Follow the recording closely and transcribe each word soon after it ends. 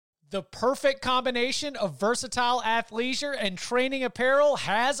The perfect combination of versatile athleisure and training apparel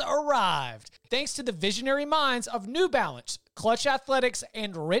has arrived. Thanks to the visionary minds of New Balance, Clutch Athletics,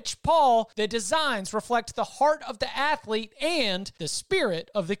 and Rich Paul, the designs reflect the heart of the athlete and the spirit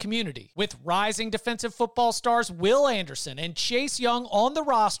of the community. With rising defensive football stars Will Anderson and Chase Young on the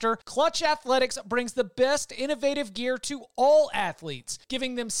roster, Clutch Athletics brings the best innovative gear to all athletes,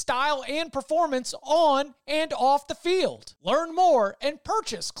 giving them style and performance on and off the field. Learn more and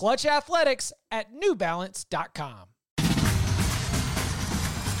purchase Clutch Athletics at newbalance.com.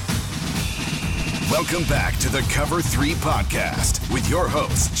 Welcome back to the Cover 3 podcast with your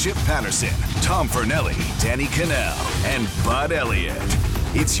hosts, Chip Patterson, Tom Fernelli, Danny Cannell, and Bud Elliott.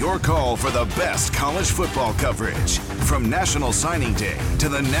 It's your call for the best college football coverage, from National Signing Day to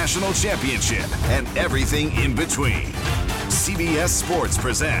the National Championship and everything in between. CBS Sports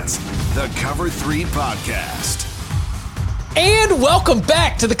presents the Cover 3 podcast. And welcome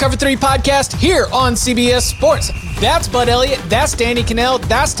back to the Cover 3 podcast here on CBS Sports. That's Bud Elliott. That's Danny Cannell.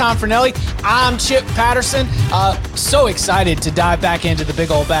 That's Tom Fernelli. I'm Chip Patterson. So excited to dive back into the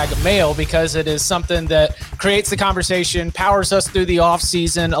big old bag of mail because it is something that creates the conversation, powers us through the off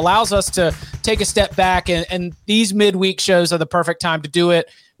season, allows us to take a step back, and these midweek shows are the perfect time to do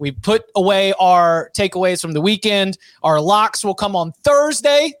it. We put away our takeaways from the weekend. Our locks will come on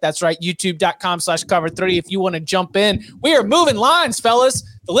Thursday. That's right, youtube.com/cover3 if you want to jump in. We are moving lines, fellas.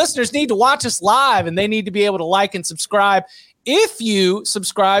 The listeners need to watch us live, and they need to be able to like and subscribe. If you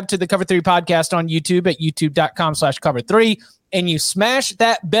subscribe to the Cover 3 podcast on YouTube at youtube.com/cover3, and you smash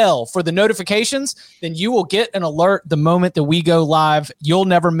that bell for the notifications, then you will get an alert the moment that we go live. You'll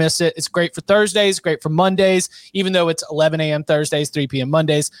never miss it. It's great for Thursdays, great for Mondays, even though it's 11 a.m. Thursdays, 3 p.m.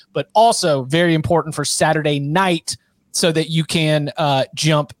 Mondays, but also very important for Saturday night so that you can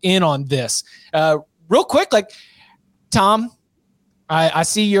jump in on this. Real quick, Tom, I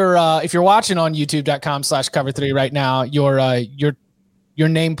see your if you're watching on youtube.com/cover3 right now, your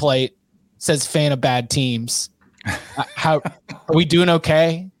nameplate says fan of bad teams. How are we doing?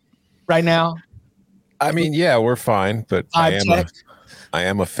 Okay right now? I mean, yeah, we're fine, but I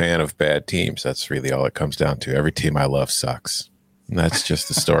am a fan of bad teams. That's really all it comes down to. Every team I love sucks. And that's just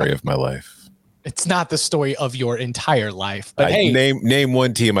the story of my life. It's not the story of your entire life, but hey, name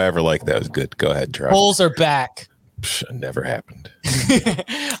one team I ever liked that was good. Go ahead, try. Bulls are back. Never happened.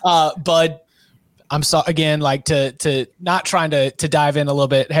 Bud, I'm sorry again, to not trying to dive in a little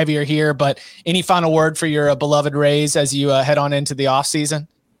bit heavier here, but any final word for your beloved Rays as you head on into the off season?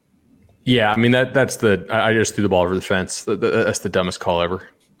 Yeah, I mean that's I just threw the ball over the fence. That's the dumbest call ever.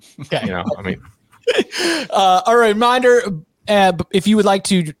 Okay, I mean, a reminder. If you would like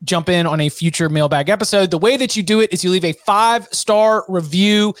to jump in on a future mailbag episode, the way that you do it is you leave a 5-star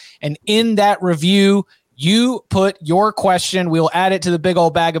review, and in that review, you put your question. We'll add it to the big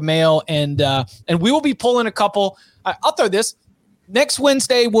old bag of mail, and we will be pulling a couple. I'll throw this. Next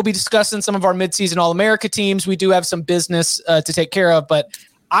Wednesday, we'll be discussing some of our midseason All-America teams. We do have some business to take care of, but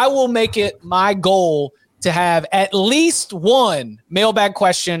I will make it my goal to have at least one mailbag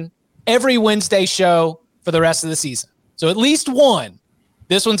question every Wednesday show for the rest of the season. So at least one.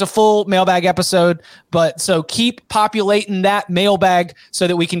 This one's a full mailbag episode, but so keep populating that mailbag so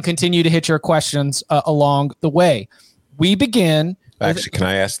that we can continue to hit your questions along the way. We begin. Actually, can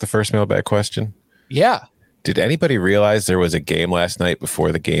I ask the first mailbag question? Yeah. Did anybody realize there was a game last night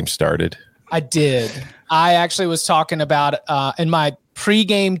before the game started? I did. I actually was talking about it, and my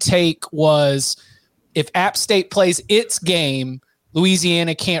pregame take was if App State plays its game,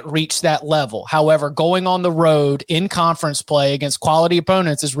 Louisiana can't reach that level. However, going on the road in conference play against quality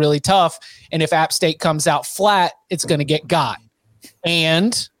opponents is really tough. And if App State comes out flat, it's going to get got.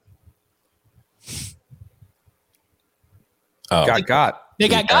 And got. They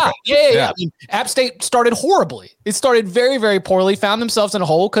got got. Yeah. I mean, App State started horribly. It started very, very poorly, found themselves in a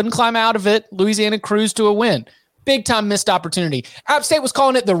hole, couldn't climb out of it. Louisiana cruised to a win. Big time missed opportunity. App State was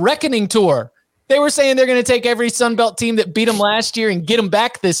calling it the Reckoning Tour. They were saying they're going to take every Sun Belt team that beat them last year and get them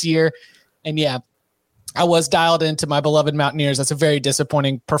back this year. And yeah, I was dialed into my beloved Mountaineers. That's a very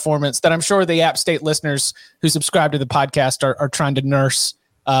disappointing performance that I'm sure the App State listeners who subscribe to the podcast are trying to nurse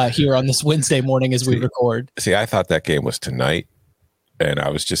here on this Wednesday morning as we record. See, I thought that game was tonight, and I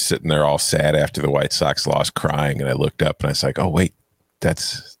was just sitting there all sad after the White Sox lost, crying, and I looked up and I was like, oh, wait,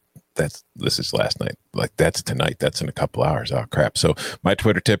 this is last night. Like, that's tonight. That's in a couple hours. Oh, crap. So my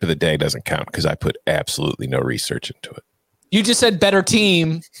Twitter tip of the day doesn't count because I put absolutely no research into it. You just said better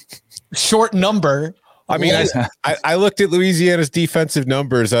team, short number. I mean, I looked at Louisiana's defensive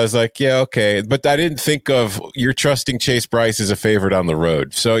numbers. I was like, yeah, okay. But I didn't think of you're trusting Chase Bryce as a favorite on the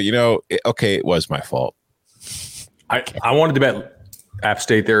road. So, it was my fault. I wanted to bet App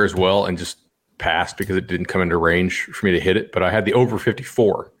State there as well and just passed because it didn't come into range for me to hit it. But I had the over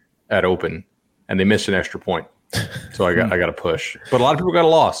 54 at open, and they missed an extra point. So I got to push. But a lot of people got a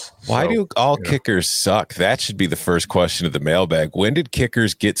loss. Why do all kickers suck? That should be the first question of the mailbag. When did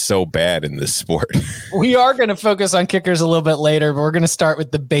kickers get so bad in this sport? We are going to focus on kickers a little bit later, but we're going to start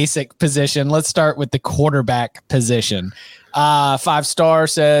with the basic position. Let's start with the quarterback position. 5-star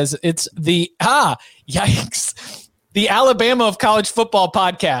says it's yikes. The Alabama of college football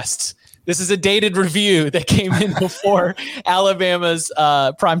podcasts. This is a dated review that came in before Alabama's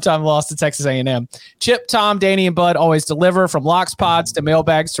primetime loss to Texas A&M. Chip, Tom, Danny, and Bud always deliver, from locks pods to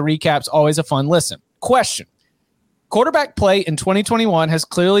mailbags to recaps. Always a fun listen. Question. Quarterback play in 2021 has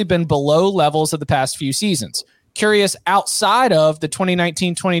clearly been below levels of the past few seasons. Curious, outside of the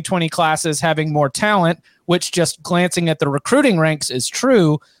 2019-2020 classes having more talent, which just glancing at the recruiting ranks is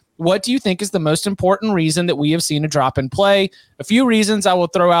true, what do you think is the most important reason that we have seen a drop in play? A few reasons I will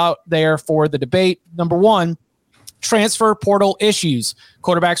throw out there for the debate. Number one, transfer portal issues.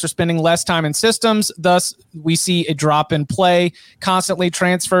 Quarterbacks are spending less time in systems. Thus, we see a drop in play. Constantly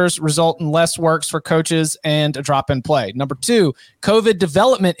transfers result in less works for coaches and a drop in play. Number two, COVID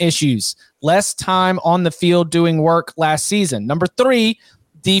development issues. Less time on the field doing work last season. Number three,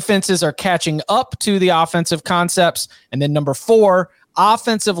 defenses are catching up to the offensive concepts. And then number four,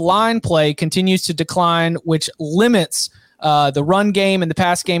 offensive line play continues to decline, which limits the run game and the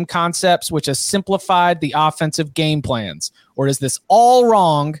pass game concepts, which has simplified the offensive game plans. Or is this all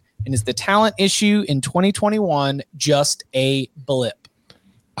wrong? And is the talent issue in 2021 just a blip?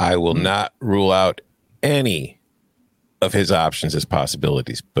 I will not rule out any of his options as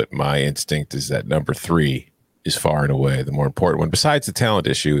possibilities, but my instinct is that number three is far and away the more important one. Besides the talent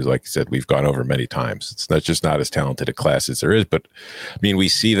issue, like I said, we've gone over many times. It's not as talented a class as there is, but I mean, we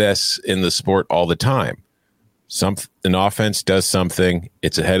see this in the sport all the time. An offense does something,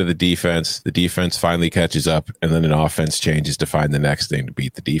 it's ahead of the defense finally catches up, and then an offense changes to find the next thing to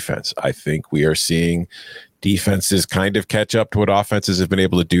beat the defense. I think we are seeing defenses kind of catch up to what offenses have been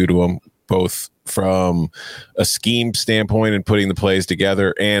able to do to them, both from a scheme standpoint and putting the plays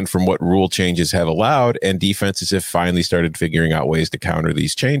together and from what rule changes have allowed. And defenses have finally started figuring out ways to counter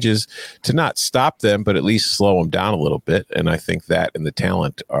these changes to not stop them, but at least slow them down a little bit. And I think that and the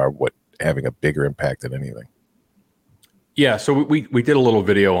talent are what having a bigger impact than anything. Yeah, so we did a little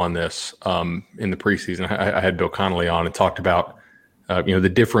video on this in the preseason. I had Bill Connolly on and talked about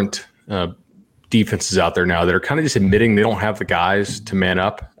the different defenses out there now that are kind of just admitting they don't have the guys to man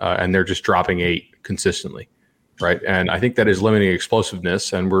up, and they're just dropping 8 consistently, right? And I think that is limiting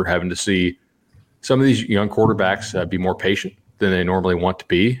explosiveness, and we're having to see some of these young quarterbacks be more patient than they normally want to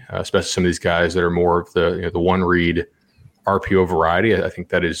be, especially some of these guys that are more of the one read RPO variety. I think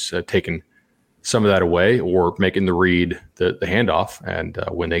that is taking some of that away, or making the read the handoff, and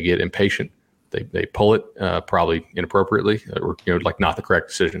when they get impatient, they pull it probably inappropriately, or like not the correct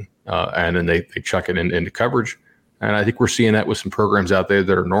decision, and then they chuck it into coverage. And I think we're seeing that with some programs out there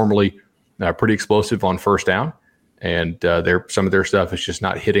that are normally pretty explosive on first down, and some of their stuff is just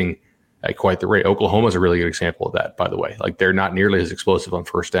not hitting at quite the rate. Oklahoma is a really good example of that, by the way. Like, they're not nearly as explosive on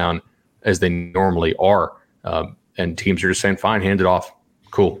first down as they normally are, and teams are just saying, "Fine, hand it off,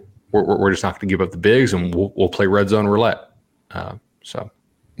 cool. We're just not going to give up the bigs, and we'll play red zone roulette."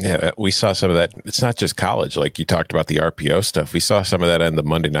 Yeah, we saw some of that. It's not just college. Like you talked about the RPO stuff. We saw some of that in the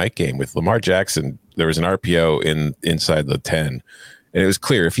Monday night game with Lamar Jackson. There was an RPO inside the 10, and it was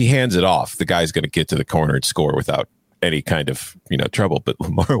clear if he hands it off, the guy's going to get to the corner and score without any kind of trouble. But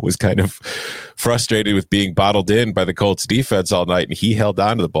Lamar was kind of frustrated with being bottled in by the Colts defense all night, and he held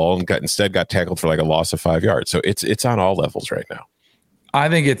on to the ball and instead got tackled for like a loss of 5 yards. So it's on all levels right now. I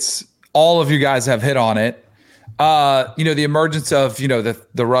think it's all of you guys have hit on it. The emergence of,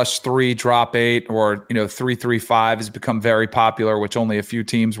 the rush 3, drop 8, or, 3-3-5 has become very popular, which only a few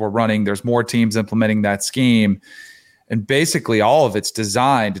teams were running. There's more teams implementing that scheme. And basically all of it's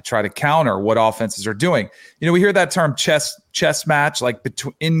designed to try to counter what offenses are doing. We hear that term chess match, like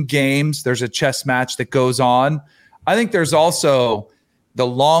in games, there's a chess match that goes on. I think there's also the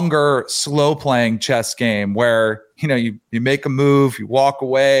longer, slow playing chess game where, you make a move, you walk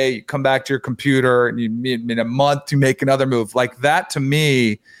away, you come back to your computer, and in a month you make another move. Like that, to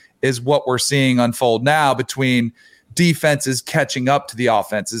me, is what we're seeing unfold now between defenses catching up to the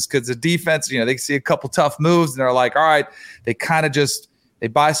offenses. Because the defense, they see a couple tough moves and they're like, all right, they kind of they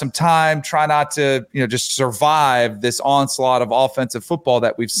buy some time, try not to, just survive this onslaught of offensive football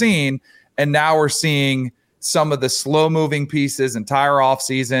that we've seen. And now we're seeing some of the slow moving pieces, entire off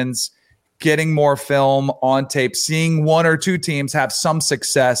seasons, getting more film on tape, seeing one or two teams have some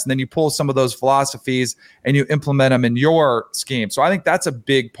success, and then you pull some of those philosophies and you implement them in your scheme. So I think that's a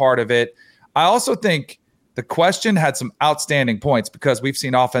big part of it. I also think the question had some outstanding points because we've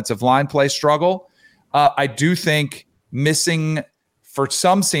seen offensive line play struggle. I do think missing for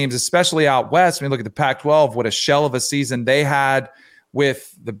some teams, especially out west, when you look at the Pac-12, what a shell of a season they had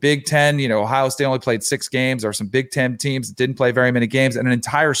with the Big Ten. Ohio State only played 6 games. There were some Big Ten teams that didn't play very many games, and an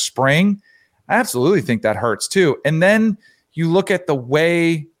entire spring. I absolutely think that hurts too. And then you look at the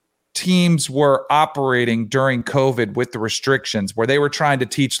way teams were operating during COVID with the restrictions, where they were trying to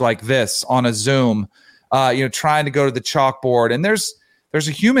teach like this on a Zoom, trying to go to the chalkboard. And there's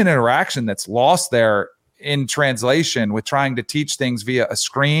a human interaction that's lost there in translation with trying to teach things via a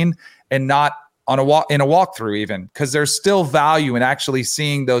screen and not on a walkthrough even, because there's still value in actually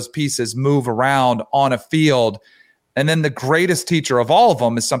seeing those pieces move around on a field. And then the greatest teacher of all of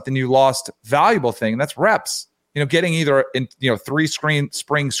them is something you lost, valuable thing, and that's reps. Getting either in 3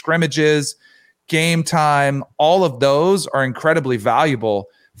 spring scrimmages, game time, all of those are incredibly valuable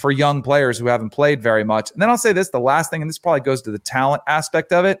for young players who haven't played very much. And then I'll say this, the last thing, and this probably goes to the talent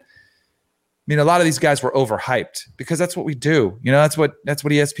aspect of it. A lot of these guys were overhyped because that's what we do. That's what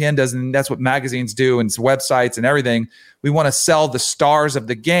ESPN does, and that's what magazines do, and websites and everything. We want to sell the stars of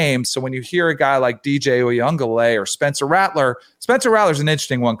the game. So when you hear a guy like DJ Uyunglele or Spencer Rattler's an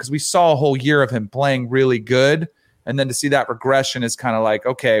interesting one because we saw a whole year of him playing really good, and then to see that regression is kind of like,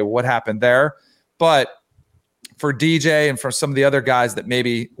 okay, what happened there? But for DJ and for some of the other guys that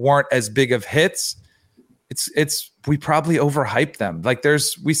maybe weren't as big of hits, we probably overhyped them. Like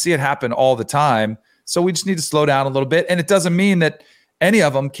we see it happen all the time. So we just need to slow down a little bit. And it doesn't mean that any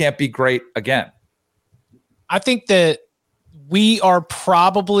of them can't be great again. I think that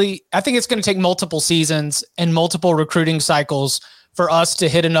I think it's going to take multiple seasons and multiple recruiting cycles for us to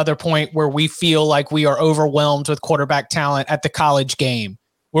hit another point where we feel like we are overwhelmed with quarterback talent at the college game.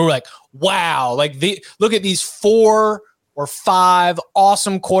 We're like, wow, look at these 4 or 5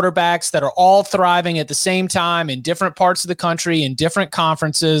 awesome quarterbacks that are all thriving at the same time in different parts of the country, in different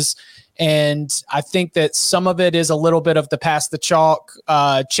conferences. And I think that some of it is a little bit of the pass the chalk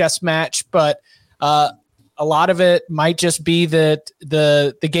chess match, but a lot of it might just be that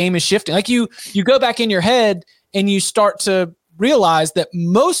the game is shifting. Like you go back in your head and you start to realize that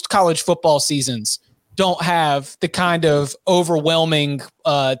most college football seasons don't have the kind of overwhelming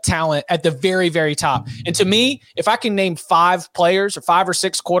talent at the very, very top. And to me, if I can name 5 players or 5 or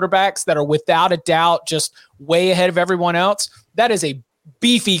 6 quarterbacks that are without a doubt just way ahead of everyone else, that is a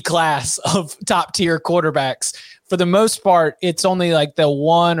beefy class of top tier quarterbacks. For the most part, it's only like the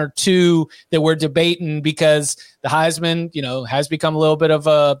 1 or 2 that we're debating because the Heisman, has become a little bit of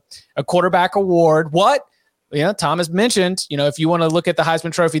a quarterback award. Tom has mentioned, if you want to look at the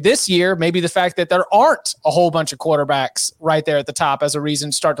Heisman Trophy this year, maybe the fact that there aren't a whole bunch of quarterbacks right there at the top as a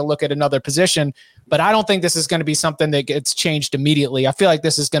reason to start to look at another position. But I don't think this is going to be something that gets changed immediately. I feel like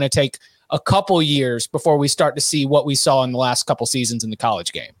this is going to take a couple years before we start to see what we saw in the last couple seasons in the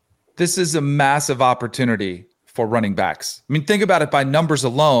college game. This is a massive opportunity for running backs. Think about it by numbers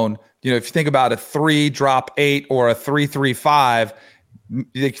alone. If you think about a 3 drop 8 or a 3-3-5,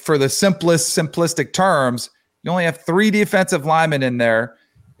 for the simplistic terms, you only have 3 defensive linemen in there.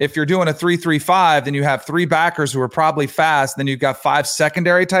 If you're doing a 3-3-5, then you have 3 backers who are probably fast. Then you've got 5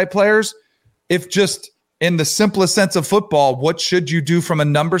 secondary type players. If just in the simplest sense of football, what should you do from a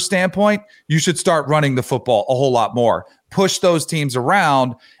number standpoint? You should start running the football a whole lot more. Push those teams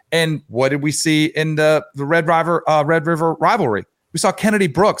around. And what did we see in the Red River rivalry? We saw Kennedy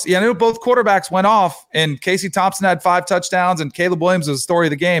Brooks. I know both quarterbacks went off, and Casey Thompson had 5 touchdowns, and Caleb Williams was the story of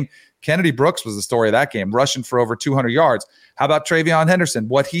the game. Kennedy Brooks was the story of that game, rushing for over 200 yards. How about Travion Henderson?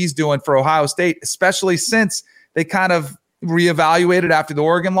 What he's doing for Ohio State, especially since they kind of reevaluated after the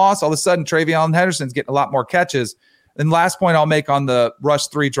Oregon loss. All of a sudden, Travion Henderson's getting a lot more catches. And last point I'll make on the rush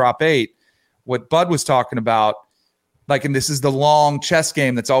 3, drop 8, what Bud was talking about, and this is the long chess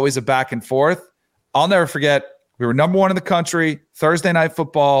game that's always a back and forth. I'll never forget, we were number 1 in the country, Thursday night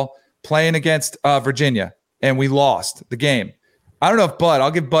football, playing against Virginia, and we lost the game. I don't know if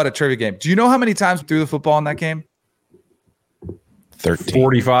I'll give Bud a trivia game. Do you know how many times we threw the football in that game? 13.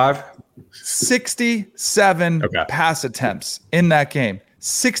 45. 67 pass attempts in that game.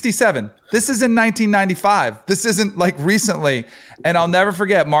 67. This is in 1995. This isn't recently. And I'll never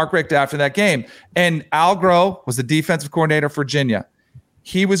forget Mark Richt after that game. And Al Groh was the defensive coordinator for Virginia.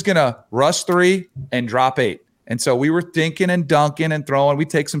 He was going to rush 3 and drop 8. And so we were dinking and dunking and throwing. We'd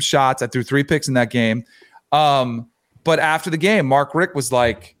take some shots. I threw 3 picks in that game. But after the game, Mark Richt was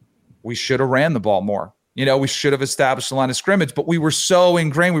like, we should have ran the ball more. We should have established the line of scrimmage, but we were so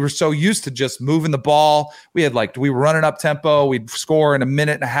ingrained. We were so used to just moving the ball. We were running up tempo. We'd score in a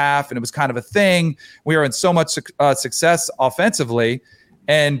minute and a half, and it was kind of a thing. We were in so much success offensively,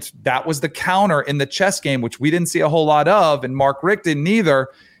 and that was the counter in the chess game, which we didn't see a whole lot of, and Mark Richt didn't either.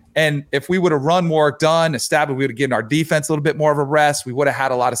 And if we would have run more established, we would have given our defense a little bit more of a rest. We would have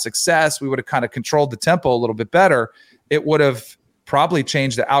had a lot of success. We would have kind of controlled the tempo a little bit better. It would have probably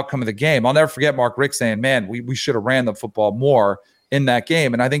changed the outcome of the game. I'll never forget Mark Richt saying, man, we should have ran the football more in that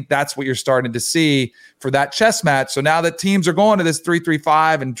game. And I think that's what you're starting to see for that chess match. So now that teams are going to this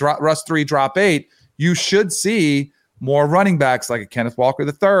 3-3-5 and rush 3, drop 8, you should see more running backs like a Kenneth Walker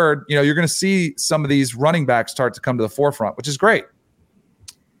III. You're going to see some of these running backs start to come to the forefront, which is great.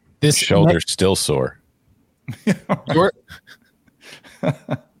 This shoulder's still sore.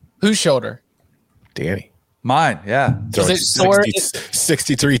 Whose shoulder? Danny. Mine, yeah. Was it sore?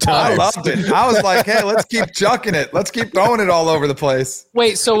 63 times. I loved it. I was like, hey, let's keep chucking it. Let's keep throwing it all over the place.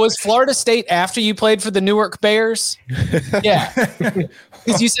 Wait, so was Florida State after you played for the Newark Bears? Yeah.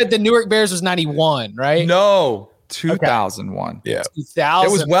 Because you said the Newark Bears was 91, right? No, 2001. Okay. Yeah. 2000.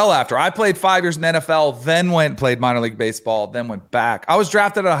 It was well after. I played 5 years in the NFL, then went and played minor league baseball, then went back. I was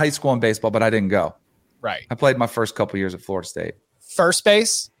drafted out of high school in baseball, but I didn't go. Right. I played my first couple years at Florida State. First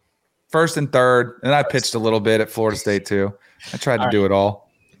base? First and third, and I pitched a little bit at Florida State too. I tried to do it all.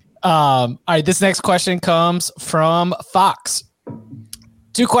 All right, this next question comes from Fox.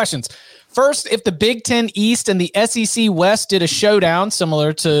 2 questions. First, if the Big Ten East and the SEC West did a showdown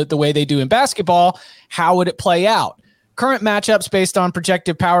similar to the way they do in basketball, how would it play out? Current matchups based on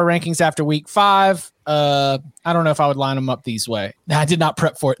projected power rankings after week 5. I don't know if I would line them up these way. I did not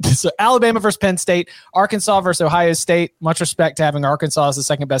prep for it. So Alabama versus Penn State, Arkansas versus Ohio State. Much respect to having Arkansas as the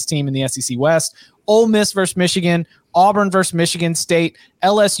second best team in the SEC West. Ole Miss versus Michigan, Auburn versus Michigan State,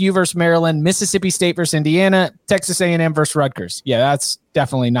 LSU versus Maryland, Mississippi State versus Indiana, Texas A&M versus Rutgers. Yeah, that's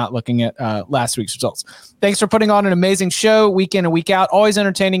definitely not looking at last week's results. Thanks for putting on an amazing show week in and week out. Always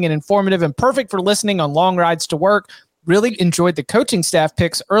entertaining and informative and perfect for listening on long rides to work. Really enjoyed the coaching staff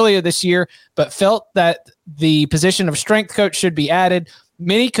picks earlier this year, but felt that the position of strength coach should be added.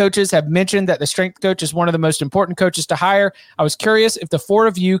 Many coaches have mentioned that the strength coach is one of the most important coaches to hire. I was curious if the 4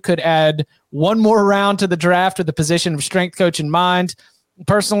 of you could add one more round to the draft with the position of strength coach in mind.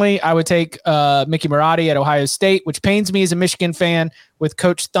 Personally, I would take Mickey Marotti at Ohio State, which pains me as a Michigan fan, with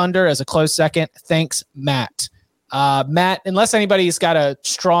Coach Thunder as a close second. Thanks, Matt. Matt, unless anybody's got a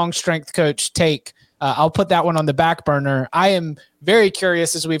strong strength coach take, I'll put that one on the back burner. I am very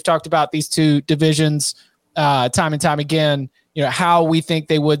curious, as we've talked about these 2 divisions time and time again, how we think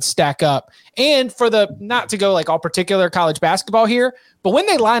they would stack up. And for not to go like all particular college basketball here, but when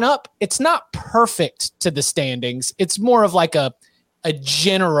they line up, it's not perfect to the standings. It's more of like a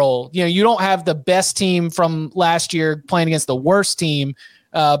general, you don't have the best team from last year playing against the worst team,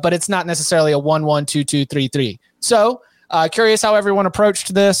 but it's not necessarily a 1-1, 2-2, 3-3. So curious how everyone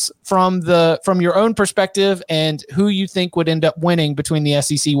approached this from your own perspective and who you think would end up winning between the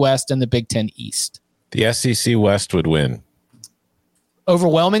SEC West and the Big Ten East. The SEC West would win.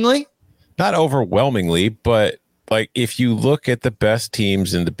 Overwhelmingly? Not overwhelmingly, but like if you look at the best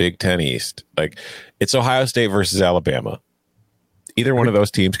teams in the Big Ten East, like it's Ohio State versus Alabama. Either one of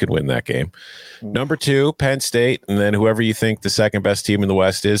those teams could win that game. Number 2, Penn State, and then whoever you think the second best team in the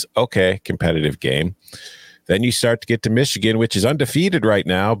West is, okay, competitive game. Then you start to get to Michigan, which is undefeated right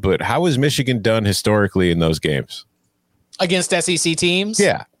now, but how has Michigan done historically in those games? Against SEC teams?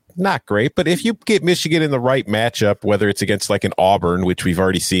 Yeah, not great. But if you get Michigan in the right matchup, whether it's against like an Auburn, which we've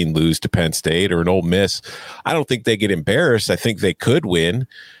already seen lose to Penn State, or an Ole Miss, I don't think they get embarrassed. I think they could win.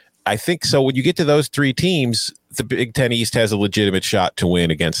 I think so. When you get to those 3 teams, the Big Ten East has a legitimate shot to win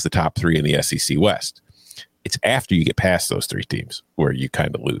against the top 3 in the SEC West. It's after you get past those 3 teams where you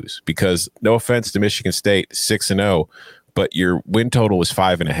kind of lose, because no offense to Michigan State, 6-0, but your win total is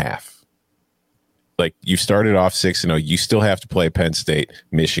 5.5. Like you started off 6-0, you still have to play Penn State,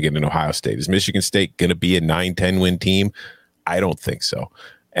 Michigan, and Ohio State. Is Michigan State going to be a 9-10 win team? I don't think so.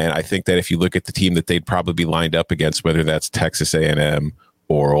 And I think that if you look at the team that they'd probably be lined up against, whether that's Texas A&M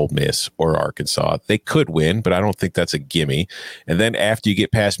or Ole Miss or Arkansas, they could win, but I don't think that's a gimme. And then after you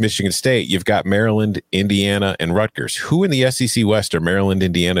get past Michigan State, you've got Maryland, Indiana, and Rutgers. Who in the SEC West are Maryland,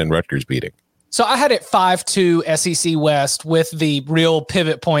 Indiana, and Rutgers beating? So I had it 5-2 SEC West, with the real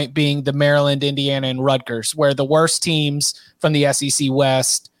pivot point being the Maryland, Indiana, and Rutgers, where the worst teams from the SEC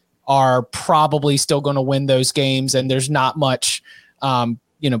West are probably still going to win those games, and there's not much, not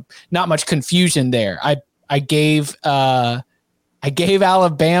much confusion there. I gave Alabama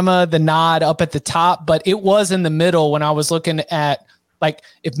the nod up at the top, but it was in the middle when I was looking at Like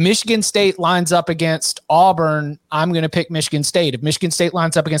if Michigan State lines up against Auburn, I'm going to pick Michigan State. If Michigan State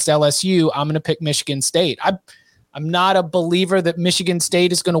lines up against LSU, I'm going to pick Michigan State. I'm not a believer that Michigan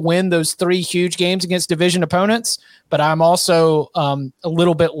State is going to win those 3 huge games against division opponents, but I'm also a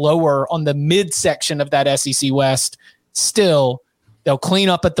little bit lower on the midsection of that SEC West. Still, they'll clean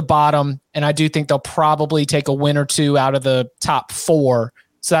up at the bottom, and I do think they'll probably take a win or 2 out of the top 4.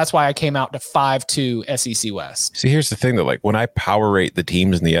 So that's why I came out to 5-2 SEC West. See, here's the thing though. Like when I power rate the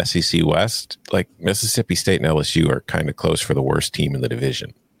teams in the SEC West, like Mississippi State and LSU are kind of close for the worst team in the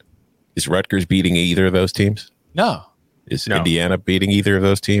division. Is Rutgers beating either of those teams? No. Is Indiana beating either of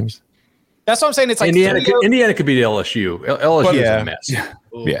those teams? That's what I'm saying. It's like Indiana could beat LSU. LSU is a mess. Yeah.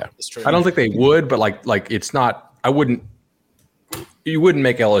 Ooh, yeah. That's true. I don't think they would, but like it's not. You wouldn't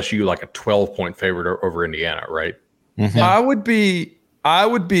make LSU like a 12-point favorite over Indiana, right? Mm-hmm. I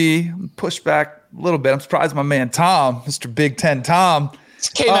would be pushed back a little bit. I'm surprised my man Tom, Mr. Big Ten Tom,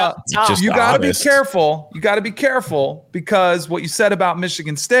 came out. You got to be careful. You got to be careful because what you said about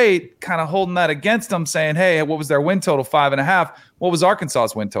Michigan State, kind of holding that against them, saying, "Hey, what was their win total? 5.5. What was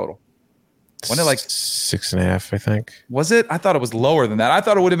Arkansas's win total? Wasn't it like 6.5? I think. Was it? I thought it was lower than that. I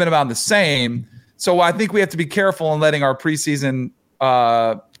thought it would have been about the same. So I think we have to be careful in letting our preseason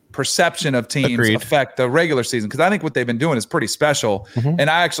perception of teams affect the regular season, because I think what they've been doing is pretty special. Mm-hmm. And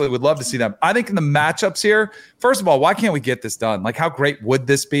I actually would love to see them. I think in the matchups here, first of all, why can't we get this done? Like, how great would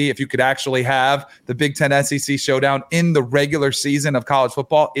this be if you could actually have the Big Ten SEC showdown in the regular season of college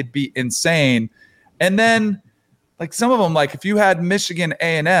football? It'd be insane. And then, like, some of them, like if you had Michigan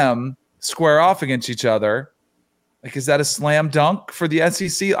A&M square off against each other, like, is that a slam dunk for the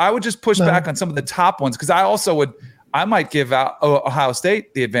SEC? I would just push back on some of the top ones, because I might give out Ohio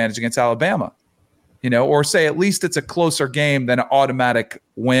State the advantage against Alabama, or say at least it's a closer game than an automatic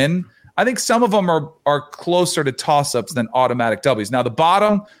win. I think some of them are closer to toss-ups than automatic W's. Now, the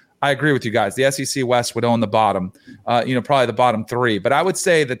bottom, I agree with you guys. The SEC West would own the bottom, probably the bottom 3. But I would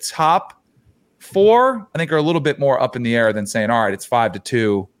say the top 4, I think, are a little bit more up in the air than saying, all right, it's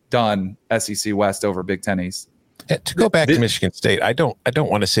 5-2, done, SEC West over Big Ten East. To go back to Michigan State, I don't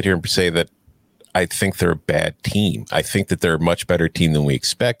want to sit here and say that I think they're a bad team. I think that they're a much better team than we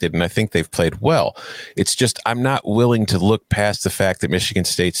expected, and I think they've played well. It's just I'm not willing to look past the fact that Michigan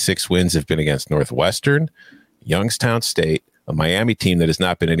State's 6 wins have been against Northwestern, Youngstown State, a Miami team that has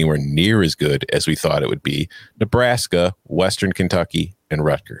not been anywhere near as good as we thought it would be, Nebraska, Western Kentucky, and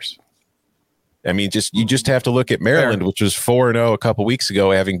Rutgers. I mean, you just have to look at Maryland, which was 4-0 a couple weeks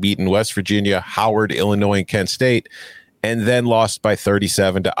ago, having beaten West Virginia, Howard, Illinois, and Kent State, and then lost by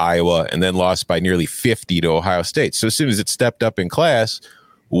 37 to Iowa, and then lost by nearly 50 to Ohio State. So as soon as it stepped up in class,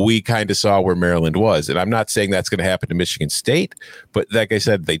 we kind of saw where Maryland was. And I'm not saying that's going to happen to Michigan State, but like I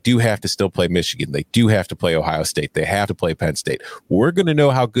said, they do have to still play Michigan. They do have to play Ohio State. They have to play Penn State. We're going to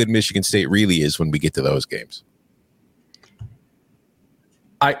know how good Michigan State really is when we get to those games.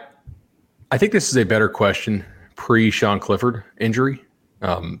 I think this is a better question pre-Sean Clifford injury.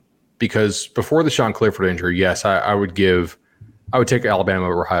 Because before the Sean Clifford injury, yes, I would take Alabama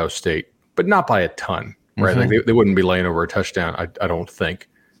over Ohio State, but not by a ton, right? Mm-hmm. Like they wouldn't be laying over a touchdown, I don't think.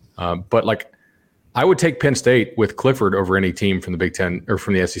 But like, I would take Penn State with Clifford over any team from the Big Ten or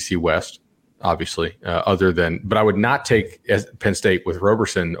from the SEC West, obviously. But I would not take Penn State with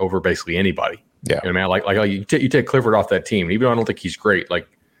Roberson over basically anybody. Yeah, you know what I mean, you take Clifford off that team, even though I don't think he's great. Like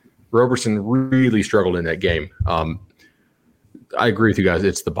Roberson really struggled in that game. I agree with you guys.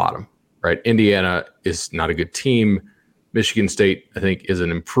 It's the bottom, right? Indiana is not a good team. Michigan State, I think, is an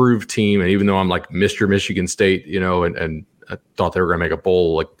improved team. And even though I'm like Mr. Michigan State, and I thought they were going to make a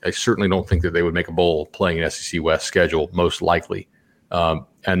bowl, like I certainly don't think that they would make a bowl playing an SEC West schedule, most likely. And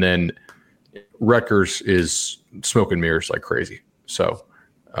then Rutgers is smoke and mirrors like crazy. So,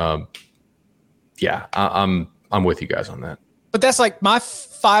 yeah, I'm with you guys on that. But that's like my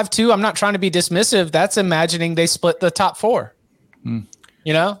 5-2. I'm not trying to be dismissive. That's imagining they split the top 4.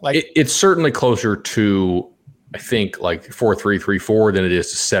 Like it's certainly closer to, I think, like 4-3, 3-4 than it is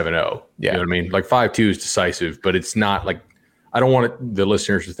to 7-0. Yeah. You know what I mean? Like 5-2 is decisive, but it's not like, I don't want the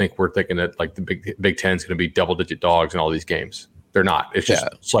listeners to think we're thinking that like the Big Ten is going to be double-digit dogs in all these games. They're not. It's just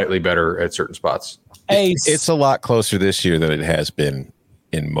slightly better at certain spots. It's a lot closer this year than it has been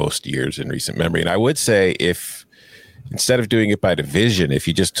in most years in recent memory. And I would say if instead of doing it by division, if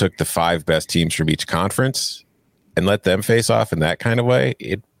you just took the 5 best teams from each conference and let them face off in that kind of way,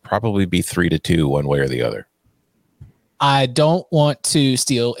 it'd probably be 3-2 one way or the other. I don't want to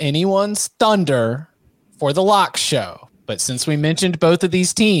steal anyone's thunder for the lock show, but since we mentioned both of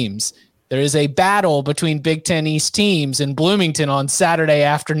these teams, there is a battle between Big Ten East teams in Bloomington on Saturday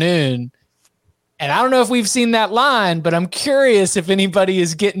afternoon, And I don't know if we've seen that line, but I'm curious if anybody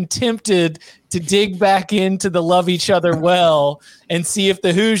is getting tempted to dig back into the love each other well and see if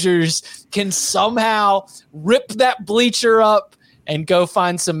the Hoosiers can somehow rip that bleacher up and go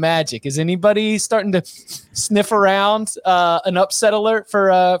find some magic. Is anybody starting to sniff around an upset alert for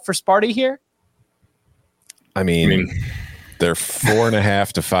Sparty here? I mean, they're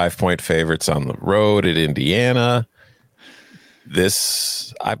 4.5 to 5 point favorites on the road at Indiana.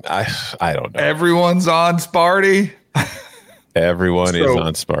 This, I don't know. Everyone's on Sparty. Everyone is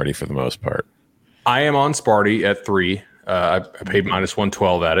on Sparty for the most part. I am on Sparty at 3. I paid minus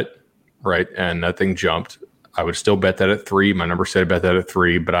 112 at it, right? And that thing jumped. I would still bet that at 3. My number said bet that at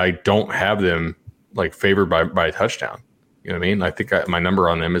 3, but I don't have them like favored by a touchdown. You know what I mean? I think my number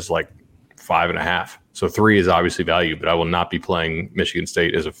on them is like 5.5. So 3 is obviously value, but I will not be playing Michigan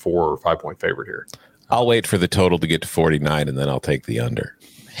State as a 4 or 5 point favorite here. I'll wait for the total to get to 49 and then I'll take the under.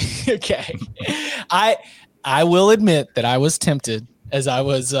 Okay. I will admit that I was tempted as I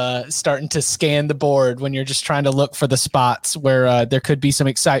was starting to scan the board when you're just trying to look for the spots where there could be some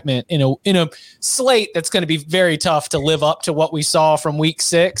excitement in a slate that's going to be very tough to live up to what we saw from week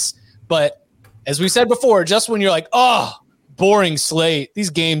 6. But as we said before, just when you're like, oh, boring slate,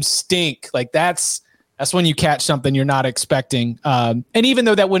 these games stink. Like that's when you catch something you're not expecting. And even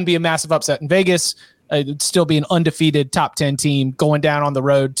though that wouldn't be a massive upset in Vegas, it'd still be an undefeated top 10 team going down on the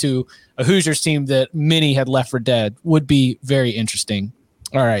road to a Hoosiers team that many had left for dead. Would be very interesting.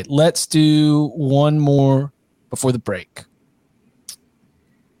 All right, let's do one more before the break.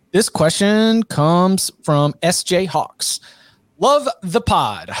 This question comes from SJ Hawks. Love the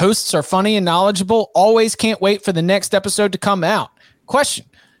pod. Hosts are funny and knowledgeable. Always can't wait for the next episode to come out. Question.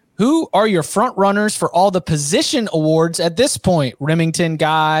 Who are your front runners for all the position awards at this point? Remington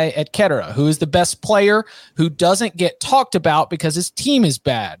guy at Kettera. Who is the best player who doesn't get talked about because his team is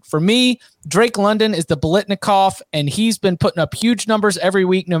bad? For me, Drake London is the Biletnikoff, and he's been putting up huge numbers every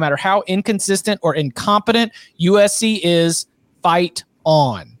week, no matter how inconsistent or incompetent USC is. Fight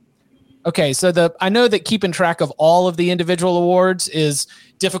on. Okay, so I know that keeping track of all of the individual awards is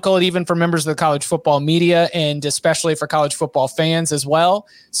difficult even for members of the college football media and especially for college football fans as well.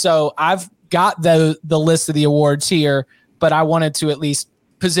 So I've got the list of the awards here, but I wanted to at least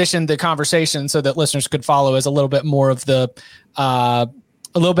position the conversation so that listeners could follow as a little bit more of the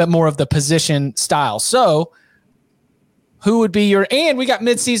position style. So who would be and we got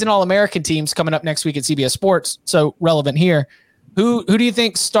midseason All-American teams coming up next week at CBS Sports. So relevant here. Who do you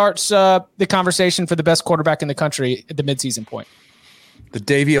think starts the conversation for the best quarterback in the country at the midseason point? The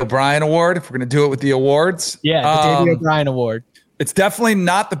Davey O'Brien Award, if we're going to do it with the awards. Yeah, the Davey O'Brien Award. It's definitely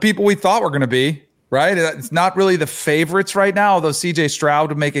not the people we thought were going to be, right? It's not really the favorites right now, although CJ Stroud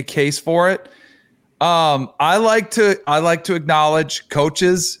would make a case for it. I like to acknowledge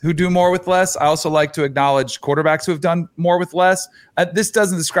coaches who do more with less. I also like to acknowledge quarterbacks who have done more with less. This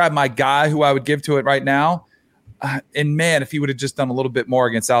doesn't describe my guy who I would give to it right now. And man, if he would have just done a little bit more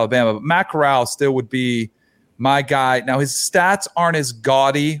against Alabama, but Matt Corral still would be my guy. Now, his stats aren't as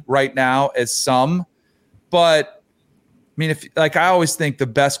gaudy right now as some, but I mean, I always think the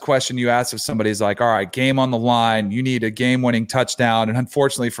best question you ask if somebody is like, all right, game on the line, you need a game-winning touchdown. And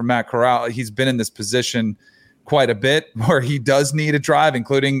unfortunately for Matt Corral, he's been in this position quite a bit where he does need a drive,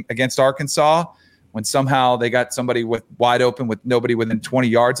 including against Arkansas, when somehow they got somebody wide open with nobody within 20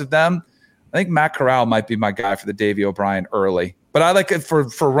 yards of them. I think Matt Corral might be my guy for the Davey O'Brien early. But I like it for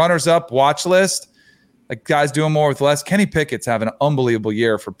runners-up watch list, like guys doing more with less. Kenny Pickett's having an unbelievable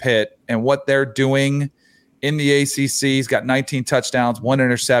year for Pitt, and what they're doing in the ACC. He's got 19 touchdowns, 1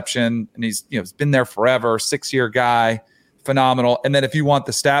 interception, and he's been there forever, 6-year guy, phenomenal. And then if you want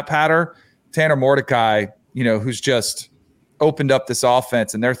the stat patter, Tanner Mordecai, who's just opened up this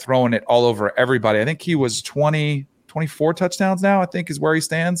offense, and they're throwing it all over everybody. I think he was 24 touchdowns now, I think is where he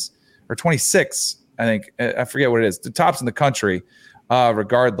stands. Or 26, I think. I forget what it is. The top's in the country,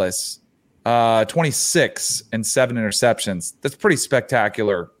 regardless. 26 and 7 interceptions. That's pretty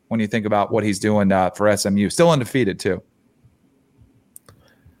spectacular when you think about what he's doing for SMU. Still undefeated, too.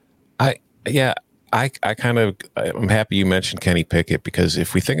 I'm happy you mentioned Kenny Pickett, because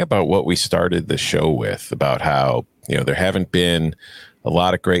if we think about what we started the show with, about how, there haven't been a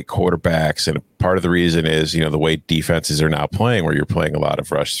lot of great quarterbacks, and part of the reason is, the way defenses are now playing, where you're playing a lot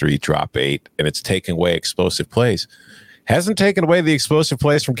of rush 3, drop 8, and it's taking away explosive plays. Hasn't taken away the explosive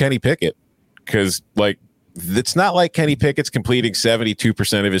plays from Kenny Pickett, because it's not like Kenny Pickett's completing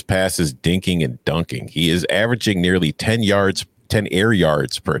 72% of his passes dinking and dunking. He is averaging nearly 10 yards 10 air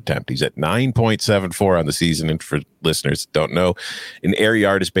yards per attempt. He's at 9.74 on the season. And for listeners that don't know, an air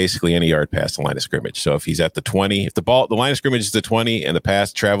yard is basically any yard past the line of scrimmage. So if he's at the 20, if the line of scrimmage is the 20 and the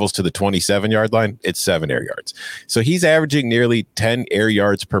pass travels to the 27-yard line, it's 7 air yards. So he's averaging nearly 10 air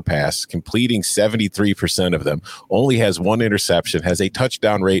yards per pass, completing 73% of them, only has 1 interception, has a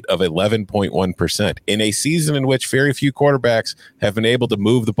touchdown rate of 11.1%. In a season in which very few quarterbacks have been able to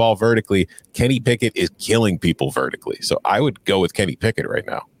move the ball vertically, Kenny Pickett is killing people vertically. So I would go with Kenny Pickett right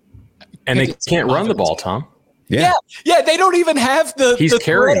now. And they can't run the ball, Tom. Yeah, they don't even have he's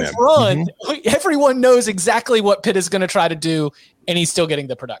carrying them. Run. Everyone knows exactly what Pitt is going to try to do, and he's still getting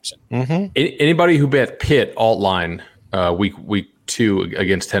the production. Anybody who bet Pitt alt line week 2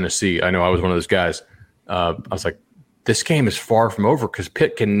 against Tennessee, I know I was one of those guys. I was like, this game is far from over because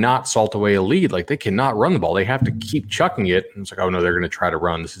Pitt cannot salt away a lead. Like, they cannot run the ball. They have to keep chucking it. And it's like, oh no, they're going to try to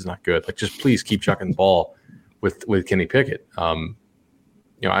run. This is not good. Like, just please keep chucking the ball with Kenny Pickett.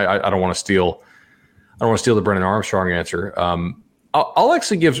 I don't want to steal. I don't want to steal the Brennan Armstrong answer. I'll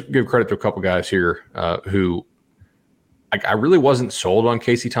actually give credit to a couple guys here who I really wasn't sold on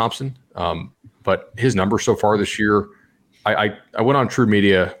Casey Thompson, but his numbers so far this year, I went on True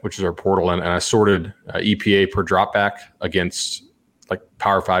Media, which is our portal, and I sorted EPA per dropback against like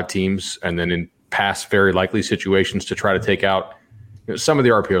Power 5 teams, and then in pass very likely situations to try to take out some of the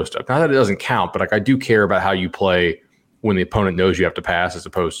RPO stuff. Not that it doesn't count, but like I do care about how you play when the opponent knows you have to pass as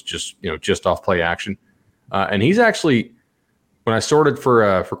opposed to just off play action. And he's actually, when I sorted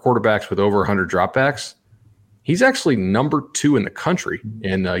for quarterbacks with over 100 dropbacks, he's actually number 2 in the country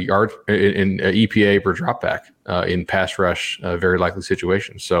in EPA per dropback in pass rush very likely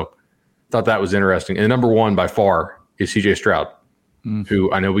situations. So thought that was interesting. And number 1 by far is CJ Stroud,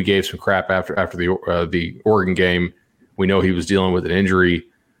 who I know we gave some crap after the Oregon game. We know he was dealing with an injury,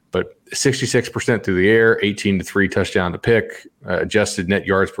 but 66% through the air, 18-3 touchdown to pick, adjusted net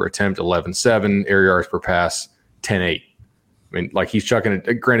yards per attempt, 11.7, air yards per pass, 10.8. I mean, like he's chucking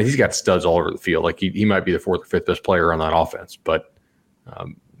it. Granted, he's got studs all over the field. Like he might be the 4th or 5th best player on that offense, but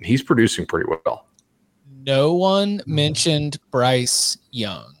he's producing pretty well. No one mentioned Bryce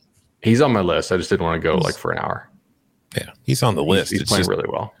Young. He's on my list. I just didn't want to go like for an hour. Yeah, he's on the list. He's playing really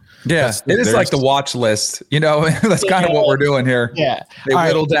well. Yeah, it is like the watch list. That's kind of what we're doing here. Yeah, they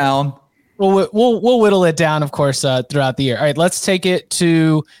whittle down. We'll whittle it down, of course, throughout the year. All right, let's take it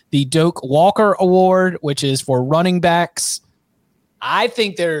to the Doak Walker Award, which is for running backs. I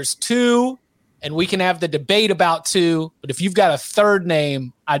think there's 2, and we can have the debate about 2. But if you've got a third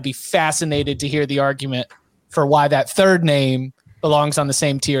name, I'd be fascinated to hear the argument for why that third name belongs on the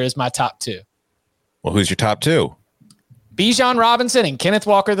same tier as my top 2. Well, who's your top 2? Bijan Robinson and Kenneth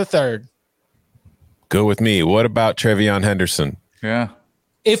Walker III. Go with me. What about Trevion Henderson? Yeah.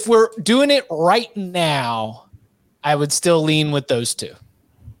 If we're doing it right now, I would still lean with those 2.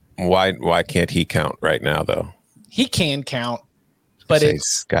 Why can't he count right now, though? He can count, but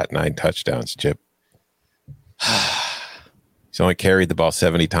he's got 9 touchdowns, Chip. He's only carried the ball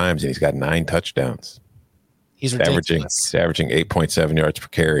 70 times, and he's got 9 touchdowns. He's ridiculous. He's averaging 8.7 yards per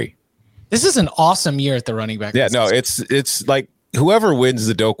carry. This is an awesome year at the running back. Yeah, no, it's like whoever wins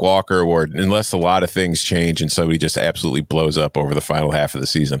the Doak Walker Award, unless a lot of things change and somebody just absolutely blows up over the final half of the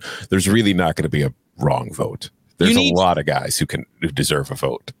season, there's really not going to be a wrong vote. There's a lot of guys who deserve a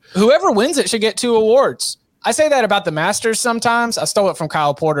vote. Whoever wins it should get 2 awards. I say that about the Masters sometimes. I stole it from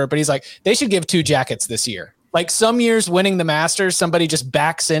Kyle Porter, but he's like, they should give 2 jackets this year. Like some years winning the Masters, somebody just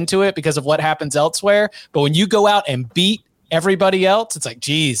backs into it because of what happens elsewhere. But when you go out and beat everybody else, it's like,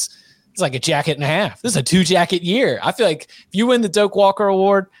 geez, it's like a jacket and a half. This is a 2 jacket year. I feel like if you win the Doak Walker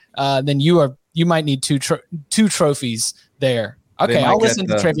Award, then you might need two trophies there. Okay, I'll listen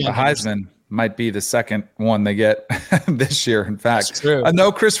to Trevion. The Heisman might be the second one they get this year. In fact, that's true. I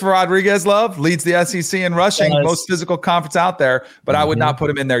know Christopher Rodriguez leads the SEC in rushing, most physical conference out there, but I would not put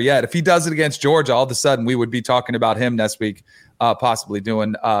him in there yet. If he does it against Georgia, all of a sudden we would be talking about him next week, possibly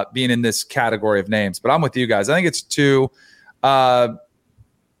being in this category of names. But I'm with you guys. I think it's 2. But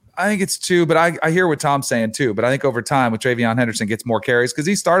I hear what Tom's saying too. But I think over time, with Trevion Henderson gets more carries because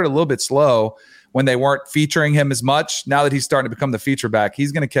he started a little bit slow when they weren't featuring him as much. Now that he's starting to become the feature back,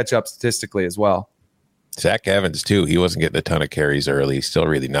 he's going to catch up statistically as well. Zach Evans too. He wasn't getting a ton of carries early. He's still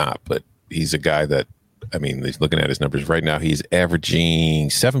really not, but he's a guy that, I mean, he's looking at his numbers right now. He's averaging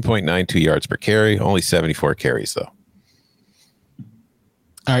 7.92 yards per carry, only 74 carries though.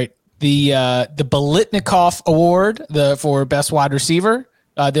 All right. The Biletnikoff Award for best wide receiver.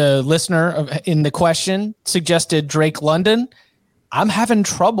 The listener in the question suggested Drake London. I'm having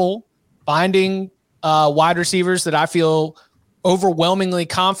trouble finding wide receivers that I feel overwhelmingly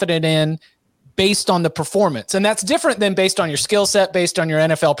confident in based on the performance. And that's different than based on your skill set, based on your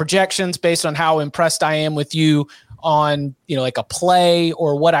NFL projections, based on how impressed I am with you on, like a play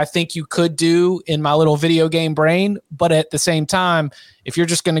or what I think you could do in my little video game brain. But at the same time, if you're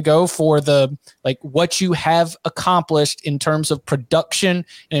just going to go for what you have accomplished in terms of production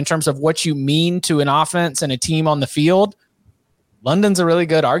and in terms of what you mean to an offense and a team on the field, London's a really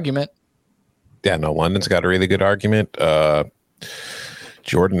good argument. Yeah, no, London's got a really good argument.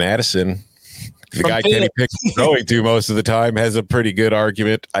 Jordan Addison, the guy Kenny Pickett's going to most of the time, has a pretty good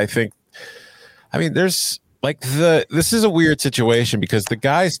argument. There's this is a weird situation because the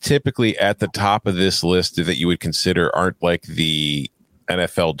guys typically at the top of this list that you would consider aren't like the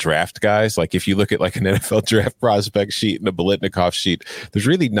NFL draft guys. Like if you look at like an NFL draft prospect sheet and a Biletnikoff sheet, there's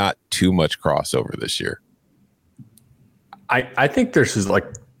really not too much crossover this year. I think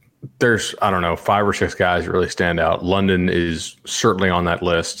there's, I don't know, 5 or 6 guys that really stand out. London is certainly on that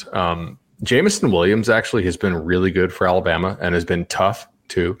list. Jameson Williams actually has been really good for Alabama and has been tough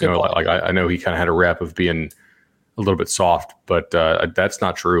too. I know he kind of had a rep of being a little bit soft, but that's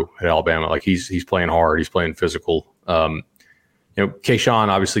not true at Alabama. Like he's playing hard, he's playing physical. Kayshawn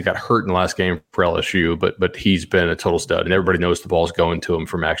obviously got hurt in the last game for LSU, but he's been a total stud, and everybody knows the ball's going to him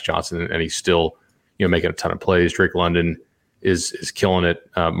for Max Johnson, and he's still making a ton of plays. Drake London is killing it.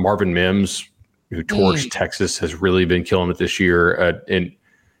 Marvin Mims, who torched Texas, has really been killing it this year. And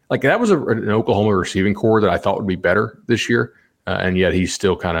that was an Oklahoma receiving core that I thought would be better this year, and yet he's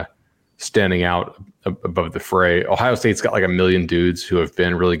still kind of standing out above the fray. Ohio State's got like a million dudes who have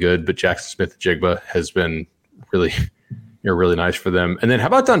been really good, but Jackson Smith-Njigba has been really, really nice for them. And then how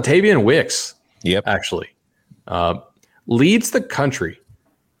about Dontavian Wicks? Yep, actually leads the country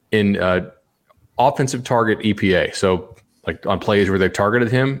in offensive target EPA. So like on plays where they've targeted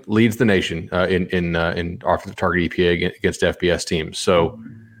him, leads the nation in offensive target EPA against FBS teams. So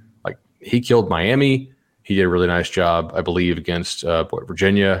like he killed Miami. He did a really nice job, I believe, against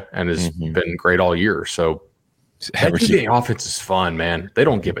Virginia, and has been great all year. So that NBA offense is fun, man. They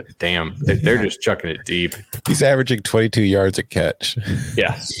don't give a damn. They're just chucking it deep. He's averaging 22 yards a catch.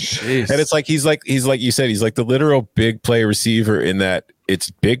 Yeah. And it's like he's like you said, he's like the literal big play receiver in that it's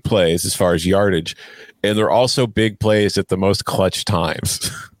big plays as far as yardage, and they're also big plays at the most clutch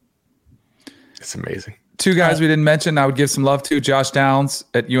times. It's amazing. 2 guys we didn't mention, I would give some love to. Josh Downs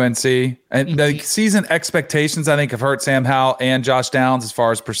at UNC. And the season expectations, I think, have hurt Sam Howell and Josh Downs as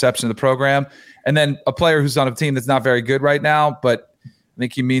far as perception of the program. And then a player who's on a team that's not very good right now, but I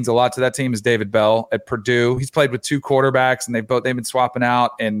think he means a lot to that team, is David Bell at Purdue. He's played with 2 quarterbacks, and they've been swapping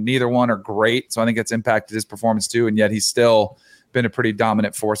out, and neither one are great. So I think it's impacted his performance too. And yet he's still been a pretty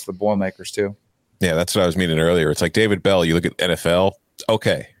dominant force for the Boilermakers too. Yeah, that's what I was meaning earlier. It's like David Bell, you look at NFL,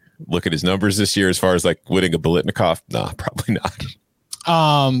 okay. Look at his numbers this year as far as like winning a Biletnikoff. No, probably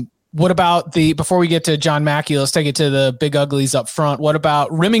not. What about before we get to John Mackey, let's take it to the big uglies up front. What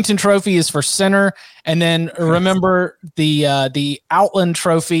about Remington Trophy is for center. And then remember the Outland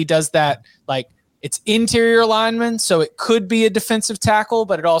Trophy does that, like it's interior lineman. So it could be a defensive tackle,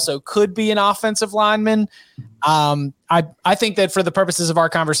 but it also could be an offensive lineman. I think that for the purposes of our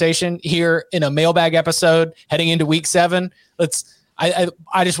conversation here in a mailbag episode heading into week 7,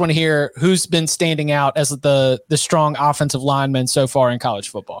 I just want to hear who's been standing out as the strong offensive lineman so far in college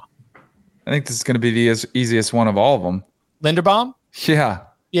football. I think this is going to be the easiest one of all of them. Linderbaum? Yeah.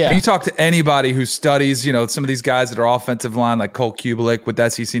 Yeah. You talk to anybody who studies, some of these guys that are offensive line, like Cole Kubelik with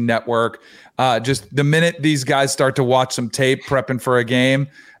SEC Network. Just the minute these guys start to watch some tape prepping for a game,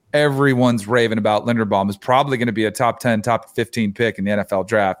 everyone's raving about Linderbaum is probably going to be a top 10, top 15 pick in the NFL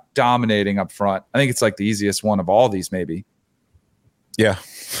draft, dominating up front. I think it's like the easiest one of all these, maybe. Yeah.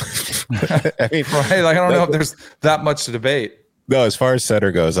 I mean, right? Like, I don't know if there's that much to debate. No, as far as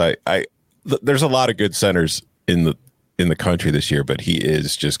center goes, there's a lot of good centers in the country this year, but he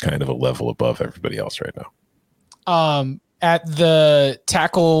is just kind of a level above everybody else right now. At the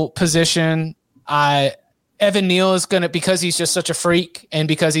tackle position, Evan Neal is going to, because he's just such a freak and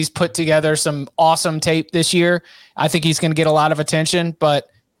because he's put together some awesome tape this year, I think he's going to get a lot of attention, but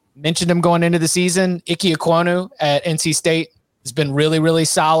mentioned him going into the season. Ike Ekwonu at NC State has been really, really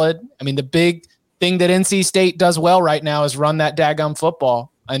solid. I mean, the big thing that NC State does well right now is run that daggum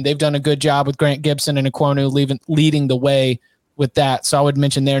football, and they've done a good job with Grant Gibson and Ekwonu leading the way with that. So I would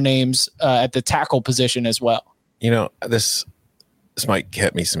mention their names at the tackle position as well. This might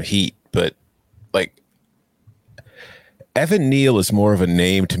get me some heat, but like Evan Neal is more of a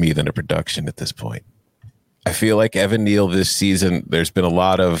name to me than a production at this point. I feel like Evan Neal this season, there's been a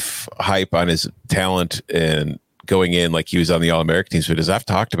lot of hype on his talent and going in like he was on the All-American teams, but as I've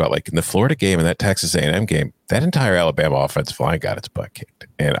talked about, like in the Florida game and that Texas A&M game, that entire Alabama offensive line got its butt kicked.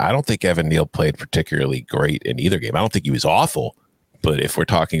 And I don't think Evan Neal played particularly great in either game. I don't think he was awful, but if we're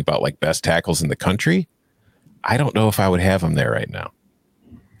talking about like best tackles in the country, I don't know if I would have him there right now.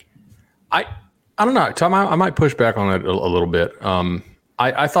 I don't know, Tom. I might push back on it a little bit.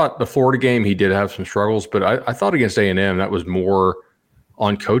 I thought the Florida game he did have some struggles, but I thought against A&M that was more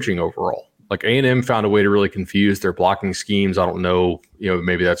on coaching overall. Like A&M found a way to really confuse their blocking schemes. I don't know,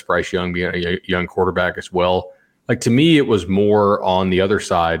 maybe that's Bryce Young being a young quarterback as well. Like to me, it was more on the other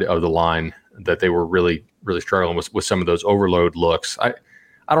side of the line that they were really, really struggling with some of those overload looks. I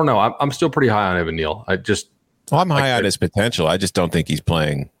don't know. I'm still pretty high on Evan Neal. I'm high on his potential. I just don't think he's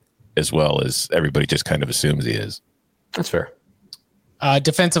playing as well as everybody just kind of assumes he is. That's fair.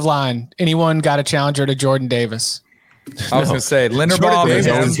 Defensive line. Anyone got a challenger to Jordan Davis? I was going to say Linderbaum his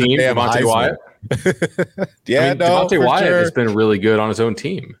own team. Devontae Wyatt. Devontae Wyatt has been really good on his own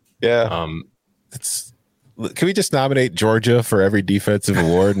team. Yeah. Can we just nominate Georgia for every defensive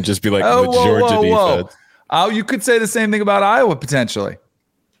award and just be like Georgia defense? Oh, you could say the same thing about Iowa potentially.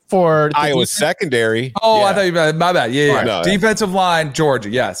 For Iowa's secondary. Oh, yeah. I thought you meant my bad. Yeah. No, defensive line, Georgia.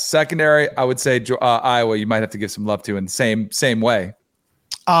 Yes. Secondary, I would say Iowa. You might have to give some love to in the same way.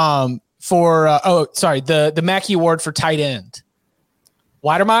 The Mackey Award for tight end.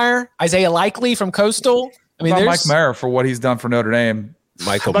 Weidermeyer, Isaiah Likely from Coastal. I mean, there's Mike Mayer for what he's done for Notre Dame.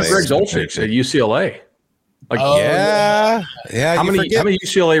 Michael Greg Dulcich at UCLA. Yeah. How many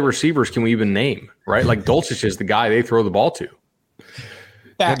UCLA receivers can we even name? Right, like Dulcich is the guy they throw the ball to.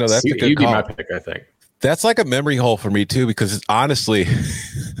 Yeah, no, that's a good He'd be call. my pick, I think. That's like a memory hole for me too, because honestly,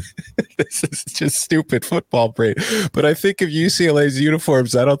 this is just stupid football brain. But I think of UCLA's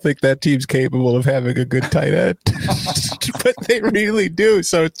uniforms, I don't think that team's capable of having a good tight end. But they really do.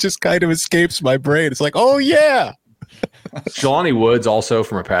 So it just kind of escapes my brain. It's like, oh yeah. Jelani Woods also,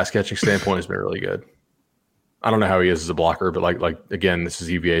 from a pass catching standpoint, has been really good. I don't know how he is as a blocker, but like again, this is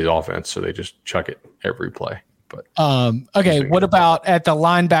UVA's offense, so they just chuck it every play. But okay, what about at the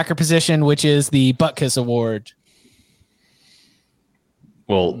linebacker position, which is the Butkus Award?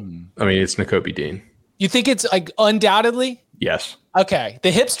 Well, I mean, it's Nakobe Dean. You think it's like undoubtedly? Yes. Okay.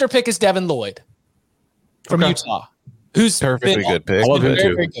 The hipster pick is Devin Lloyd from Utah, who's perfectly good pick. I love him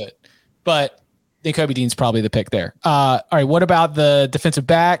too. Very good. But Nakobe Dean's probably the pick there. All right. What about the defensive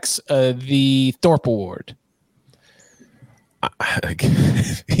backs? The Thorpe Award.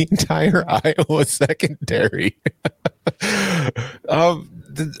 The entire Iowa secondary. I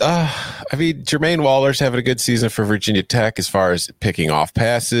mean, Jermaine Waller's having a good season for Virginia Tech as far as picking off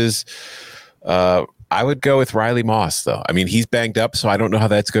passes. I would go with Riley Moss, though. I mean, he's banged up, so I don't know how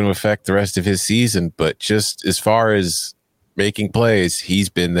that's going to affect the rest of his season. But just as far as making plays, he's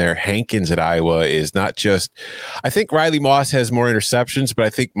been there. Hankins at Iowa is not just – I think Riley Moss has more interceptions, but I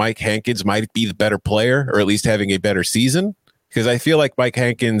think Mike Hankins might be the better player, or at least having a better season. Because I feel like Mike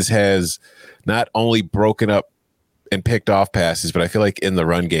Hankins has not only broken up and picked off passes, but I feel like in the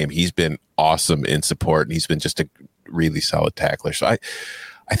run game, he's been awesome in support, and he's been just a really solid tackler. So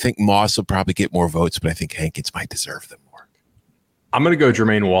I think Moss will probably get more votes, but I think Hankins might deserve them more. I'm going to go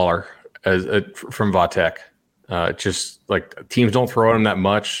Jermaine Waller from Vatech. Just like teams don't throw at him that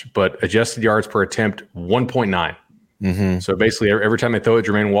much, but adjusted yards per attempt, 1.9. Mm-hmm. So basically every time they throw at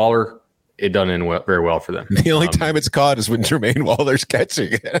Jermaine Waller, it doesn't end very well for them. The only time it's caught is when Jermaine Waller's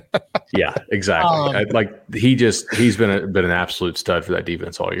catching it. Yeah, exactly. He's been an absolute stud for that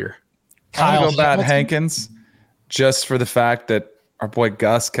defense all year. I'm going to go about Hankins just for the fact that our boy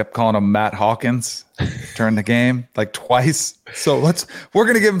Gus kept calling him Matt Hawkins during the game like twice. So we're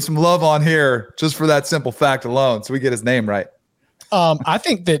going to give him some love on here just for that simple fact alone, so we get his name right. I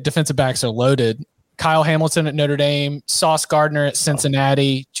think that defensive backs are loaded. Kyle Hamilton at Notre Dame, Sauce Gardner at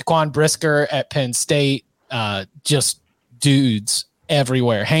Cincinnati, Jaquan Brisker at Penn State, just dudes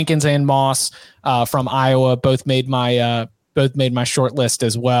everywhere. Hankins and Moss from Iowa both made my short list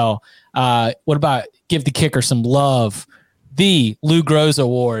as well. What about give the kicker some love? The Lou Groza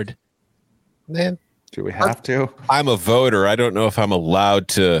Award. Man, do we have to? I'm a voter. I don't know if I'm allowed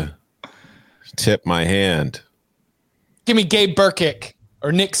to tip my hand. Give me Gabe Burkick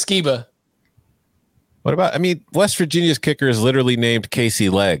or Nick Skiba. What about, I mean, West Virginia's kicker is literally named Casey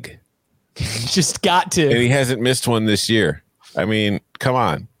Legg. Just got to. And he hasn't missed one this year. I mean, come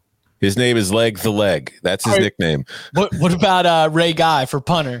on. His name is Leg the Leg. That's his nickname. What about Ray Guy for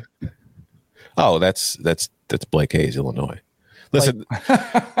punter? Oh, that's Blake Hayes, Illinois. Listen,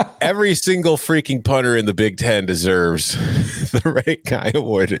 every single freaking punter in the Big Ten deserves the Ray Guy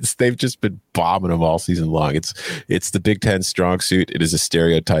Award. They've just been bombing them all season long. It's the Big Ten strong suit. It is a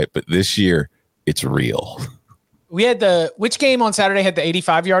stereotype, but this year it's real. We had which game on Saturday had the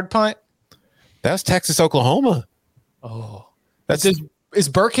 85-yard punt? That was Texas, Oklahoma. Oh, is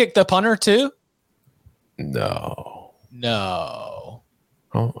Burkick the punter too? No.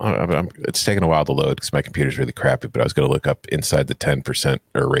 Oh, it's taking a while to load because my computer's really crappy, but I was going to look up inside the 10%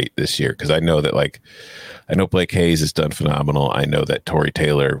 rate this year because I know that, I know Blake Hayes has done phenomenal. I know that Tory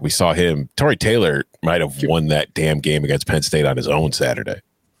Taylor might have won that damn game against Penn State on his own Saturday.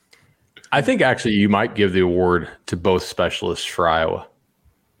 I think actually you might give the award to both specialists for Iowa.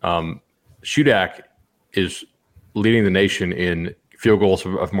 Shudak is leading the nation in field goals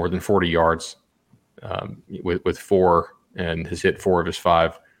of more than 40 yards with 4, and has hit 4 of his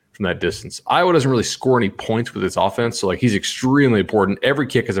 5 from that distance. Iowa doesn't really score any points with its offense, so he's extremely important. Every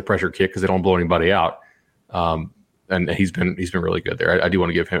kick is a pressure kick because they don't blow anybody out, and he's been really good there. I do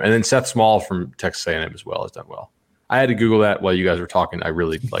want to give him, and then Seth Small from Texas A&M as well has done well. I had to Google that while you guys were talking. I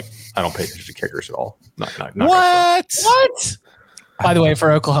really I don't pay attention to kickers at all. Not What? By the way,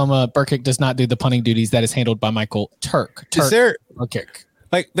 for Oklahoma, Burkick does not do the punting duties. That is handled by Michael Turk. Is there Burkick?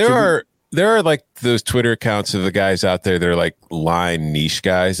 There are those Twitter accounts of the guys out there. They're line niche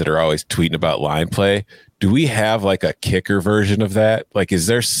guys that are always tweeting about line play. Do we have a kicker version of that? Is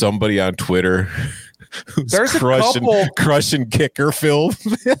there somebody on Twitter who's crushing kicker film?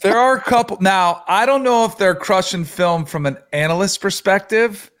 There are a couple. Now, I don't know if they're crushing film from an analyst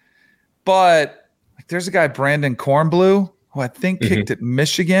perspective, but there's a guy, Brandon Kornblue, who I think kicked at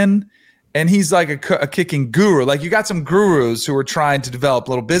Michigan. And he's a kicking guru. You got some gurus who are trying to develop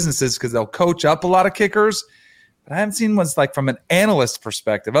little businesses because they'll coach up a lot of kickers. But I haven't seen ones from an analyst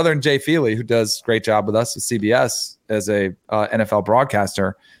perspective, other than Jay Feely, who does a great job with us at CBS as a NFL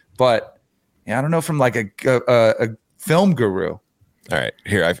broadcaster. But yeah, I don't know from a film guru. All right,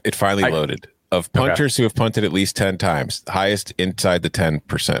 here it finally loaded. Of punters who have punted at least 10 times, highest inside the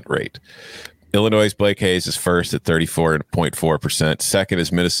 10% rate. Illinois' Blake Hayes is first at 34.4%. Second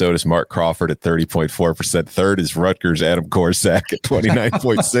is Minnesota's Mark Crawford at 30.4%. Third is Rutgers' Adam Korsak at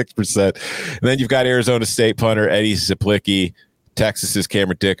 29.6%. And then you've got Arizona State punter Eddie Zaplicki, Texas's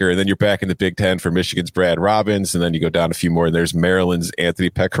Cameron Dicker, and then you're back in the Big Ten for Michigan's Brad Robbins, and then you go down a few more, and there's Maryland's Anthony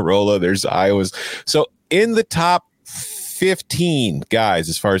Pecorarola, there's Iowa's. So in the top 15 guys,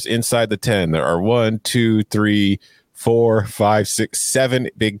 as far as inside the 10, there are 1, 2, 3, 4, 5, 6, 7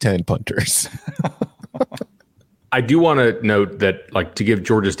 Big Ten punters. I do want to note that, to give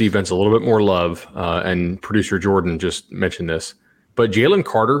Georgia's defense a little bit more love, and producer Jordan just mentioned this, but Jalen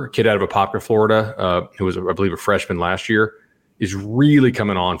Carter, a kid out of Apopka, Florida, who was, I believe, a freshman last year, is really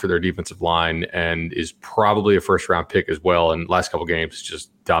coming on for their defensive line and is probably a first-round pick as well. And last couple games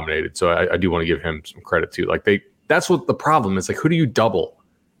just dominated. So I do want to give him some credit too. That's what the problem is. Who do you double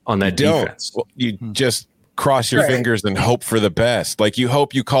on that defense? Well, you just cross your fingers and hope for the best. You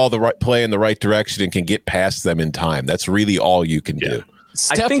hope you call the right play in the right direction and can get past them in time. That's really all you can do.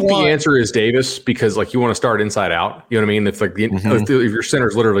 I think the answer is Davis, because you want to start inside out. You know what I mean? If if your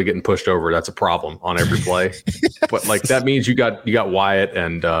center's literally getting pushed over, that's a problem on every play. But that means you got Wyatt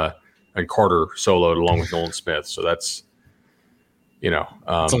and Carter soloed along with Nolan Smith. So that's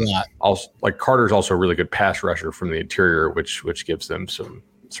that's a lot. Also, Carter's also a really good pass rusher from the interior, which gives them some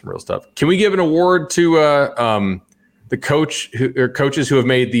real stuff. Can we give an award to the coaches who have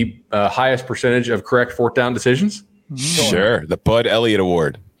made the highest percentage of correct fourth down decisions? Sure. The Bud Elliott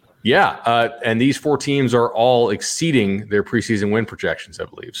Award. Yeah. And these 4 teams are all exceeding their preseason win projections, I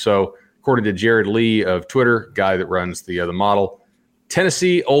believe. So according to Jared Lee of Twitter, guy that runs the model,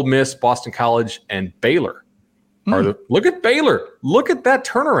 Tennessee, Ole Miss, Boston College, and Baylor are look at Baylor. Look at that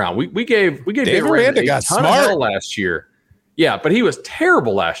turnaround. We gave Dave Baylor Aranda a got ton smart of hell last year. Yeah, but he was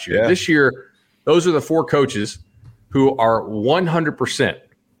terrible last year. Yeah. This year, those are the 4 coaches who are 100%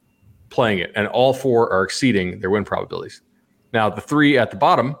 playing it, and all 4 are exceeding their win probabilities. Now, the 3 at the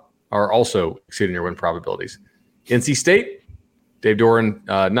bottom are also exceeding their win probabilities. NC State, Dave Doran,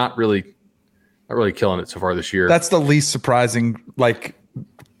 not really killing it so far this year. That's the least surprising,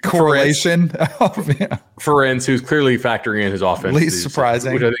 correlation. Ferenz, who's clearly factoring in his offense. Least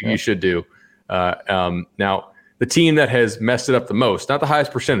surprising. Which I think you should do. Now, the team that has messed it up the most, not the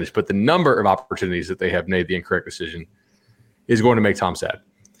highest percentage, but the number of opportunities that they have made the incorrect decision, is going to make Tom sad.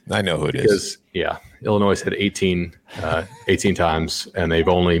 I know who it is. Yeah, Illinois had 18 times, and they've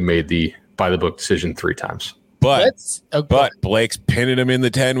only made the by-the-book decision 3 times. But Blake's pinning him in the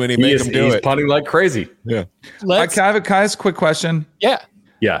 10 when he makes him do it. He's punting like crazy. Yeah. Can I ask a quick question?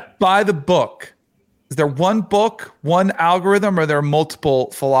 Yeah. By the book, is there one book, one algorithm, or are there multiple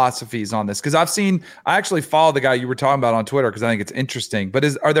philosophies on this? Because I actually follow the guy you were talking about on Twitter because I think it's interesting. But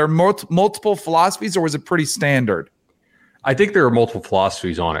are there multiple philosophies, or was it pretty standard? I think there are multiple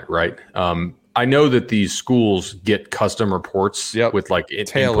philosophies on it, right? I know that these schools get custom reports with like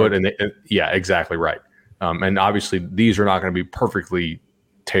input, and yeah, exactly right. And obviously these are not going to be perfectly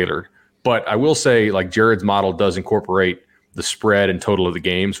tailored, but I will say like Jared's model does incorporate the spread and total of the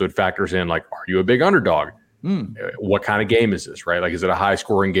game. So it factors in like, are you a big underdog? What kind of game is this, right? Like, is it a high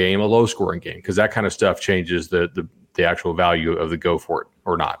scoring game, a low scoring game? Because that kind of stuff changes the actual value of the go for it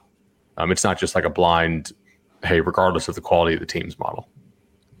or not. It's not just like a blind, hey, regardless of the quality of the team's model.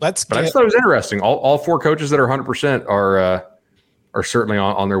 I just thought it was interesting. All four coaches that are 100% are certainly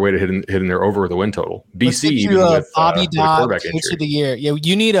on their way to hitting their over the win total. BC, even with Bobby Dodd Coach of the Year. Yeah,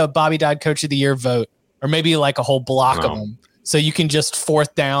 you need a Bobby Dodd Coach of the Year vote, or maybe like a whole block of them, so you can just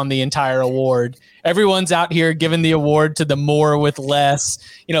fourth down the entire award. Everyone's out here giving the award to the more with less.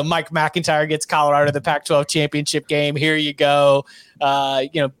 Mike McIntyre gets Colorado the Pac-12 championship game. Here you go.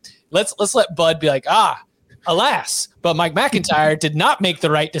 Let's let Bud be like, alas, but Mike McIntyre did not make the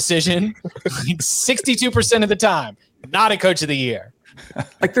right decision 62% of the time. Not a Coach of the Year.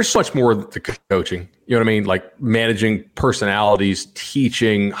 Like, there's so much more to coaching. You know what I mean? Like managing personalities,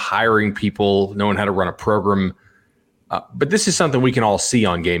 teaching, hiring people, knowing how to run a program. But this is something we can all see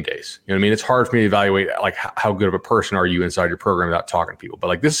on game days. You know what I mean? It's hard for me to evaluate like how good of a person are you inside your program without talking to people. But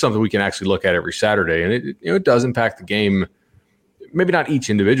like, this is something we can actually look at every Saturday, and it does impact the game. Maybe not each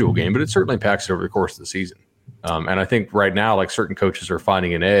individual game, but it certainly impacts it over the course of the season. And I think right now, like certain coaches are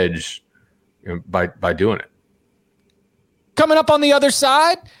finding an edge by doing it. Coming up on the other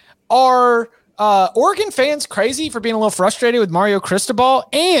side, are Oregon fans crazy for being a little frustrated with Mario Cristobal?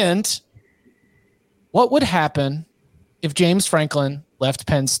 And what would happen if James Franklin left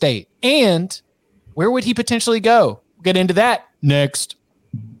Penn State? And where would he potentially go? We'll get into that next.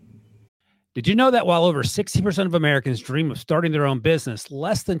 Did you know that while over 60% of Americans dream of starting their own business,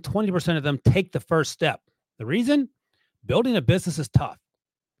 less than 20% of them take the first step? The reason? Building a business is tough.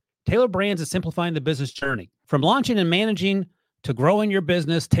 Taylor Brands is simplifying the business journey. From launching and managing to growing your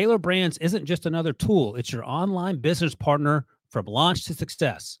business, Taylor Brands isn't just another tool. It's your online business partner from launch to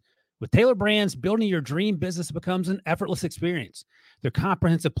success. With Taylor Brands, building your dream business becomes an effortless experience. Their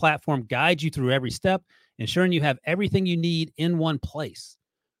comprehensive platform guides you through every step, ensuring you have everything you need in one place.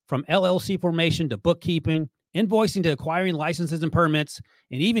 From LLC formation to bookkeeping, invoicing to acquiring licenses and permits,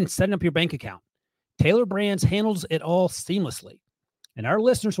 and even setting up your bank account, Taylor Brands handles it all seamlessly. And our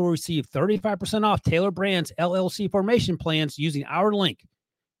listeners will receive 35% off Taylor Brands LLC formation plans using our link,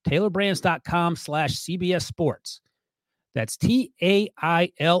 taylorbrands.com/CBS Sports. That's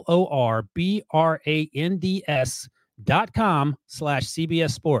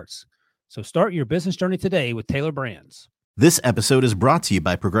TAILORBRANDS.com/CBS Sports. So start your business journey today with Taylor Brands. This episode is brought to you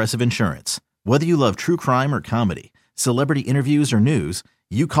by Progressive Insurance. Whether you love true crime or comedy, celebrity interviews or news,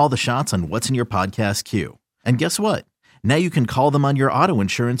 you call the shots on what's in your podcast queue. And guess what? Now you can call them on your auto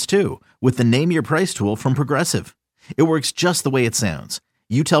insurance too with the Name Your Price tool from Progressive. It works just the way it sounds.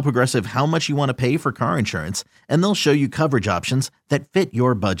 You tell Progressive how much you want to pay for car insurance, and they'll show you coverage options that fit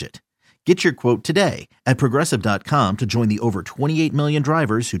your budget. Get your quote today at Progressive.com to join the over 28 million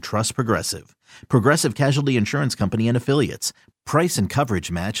drivers who trust Progressive. Progressive Casualty Insurance Company and Affiliates. Price and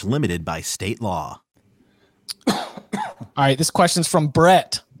coverage match limited by state law. All right, this question's from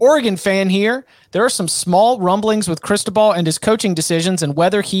Brett. Oregon fan here. There are some small rumblings with Cristobal and his coaching decisions and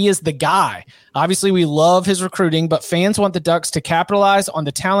whether he is the guy. Obviously, we love his recruiting, but fans want the Ducks to capitalize on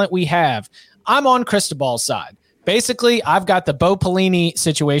the talent we have. I'm on Cristobal's side. Basically, I've got the Bo Pelini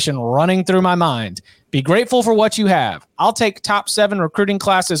situation running through my mind. Be grateful for what you have. I'll take top 7 recruiting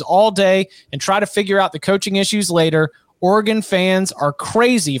classes all day and try to figure out the coaching issues later. Oregon fans are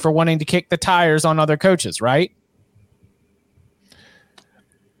crazy for wanting to kick the tires on other coaches, right?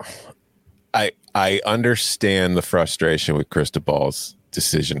 I understand the frustration with Cristobal's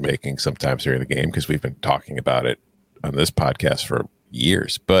decision-making sometimes during the game because we've been talking about it on this podcast for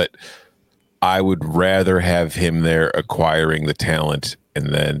years, but I would rather have him there acquiring the talent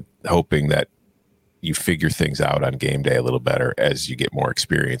and then hoping that you figure things out on game day a little better as you get more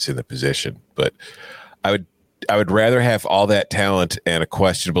experience in the position. But I would rather have all that talent and a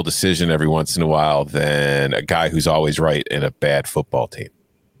questionable decision every once in a while than a guy who's always right in a bad football team.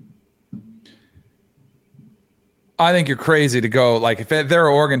 I think you're crazy to go. Like, if there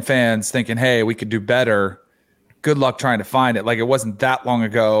are Oregon fans thinking, hey, we could do better, good luck trying to find it. Like, it wasn't that long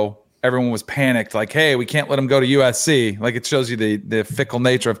ago. Everyone was panicked. Like, hey, we can't let him go to USC. Like, it shows you the fickle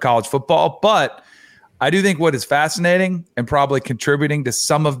nature of college football. But I do think what is fascinating and probably contributing to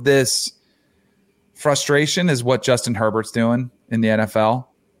some of this frustration is what Justin Herbert's doing in the NFL.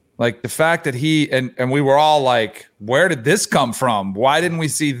 Like, the fact that he and we were all like, where did this come from? Why didn't we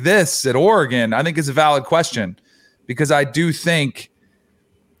see this at Oregon? I think is a valid question. Because I do think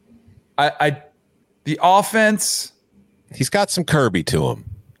The offense, he's got some Kirby to him.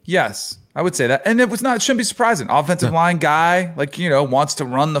 Yes, I would say that. And shouldn't be surprising. Offensive line guy, wants to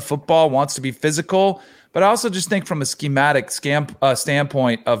run the football, wants to be physical. But I also just think from a schematic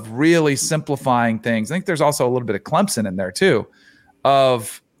standpoint of really simplifying things. I think there's also a little bit of Clemson in there too,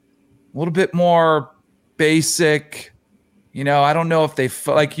 of a little bit more basic. I don't know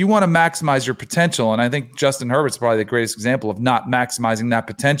if you want to maximize your potential. And I think Justin Herbert's probably the greatest example of not maximizing that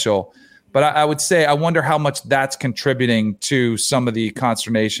potential. But I would say I wonder how much that's contributing to some of the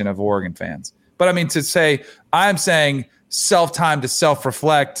consternation of Oregon fans. But I mean, I'm saying time to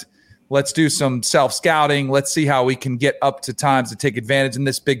self-reflect. Let's do some self-scouting. Let's see how we can get up to times to take advantage in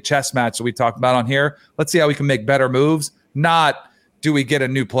this big chess match that we talked about on here. Let's see how we can make better moves. Not do we get a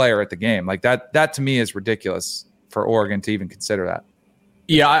new player at the game. Like that to me is ridiculous for Oregon to even consider that.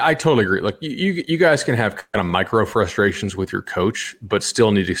 Yeah, I totally agree. Like you guys can have kind of micro frustrations with your coach, but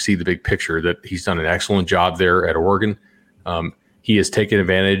still need to see the big picture that he's done an excellent job there at Oregon. He has taken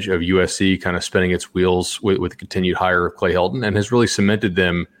advantage of USC kind of spinning its wheels with the continued hire of Clay Helton and has really cemented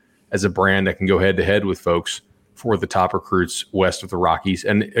them as a brand that can go head to head with folks for the top recruits west of the Rockies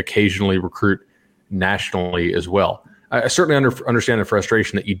and occasionally recruit nationally as well. I certainly understand the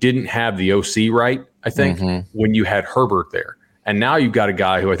frustration that you didn't have the OC right, I think, when you had Herbert there. And now you've got a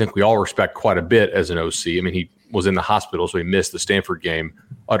guy who I think we all respect quite a bit as an OC. I mean, he was in the hospital, so he missed the Stanford game.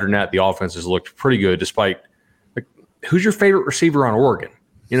 Other than that, the offense has looked pretty good despite who's your favorite receiver on Oregon?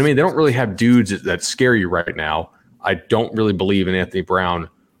 You know what I mean? They don't really have dudes that scare you right now. I don't really believe in Anthony Brown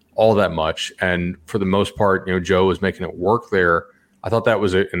all that much. And for the most part, Joe is making it work there. I thought that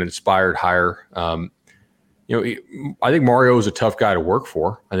was an inspired hire. I think Mario is a tough guy to work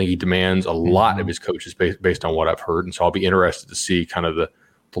for. I think he demands a lot of his coaches based on what I've heard. And so I'll be interested to see kind of the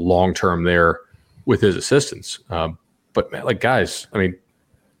long term there with his assistants. But man, guys, I mean,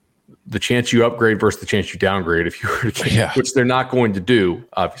 the chance you upgrade versus the chance you downgrade, if you were to which they're not going to do,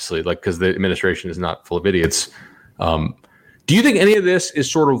 obviously, because the administration is not full of idiots. Do you think any of this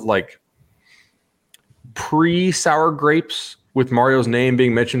is sort of like pre-sour grapes with Mario's name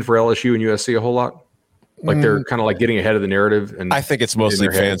being mentioned for LSU and USC a whole lot? Like they're kind of getting ahead of the narrative, and I think it's mostly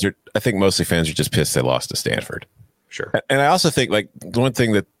fans are just pissed they lost to Stanford. Sure. And I also think one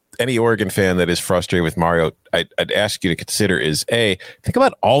thing that any Oregon fan that is frustrated with Mario, I'd ask you to consider is think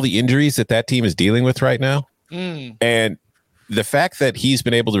about all the injuries that team is dealing with right now, and the fact that he's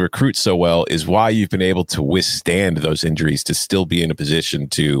been able to recruit so well is why you've been able to withstand those injuries to still be in a position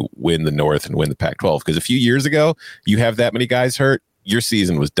to win the North and win the Pac-12. Because a few years ago, you have that many guys hurt, your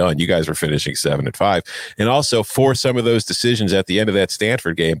season was done. You guys were finishing 7-5. And also for some of those decisions at the end of that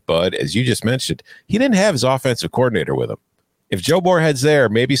Stanford game, Bud, as you just mentioned, he didn't have his offensive coordinator with him. If Joe Moorhead's there,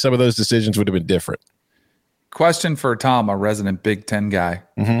 maybe some of those decisions would have been different. Question for Tom, a resident Big Ten guy.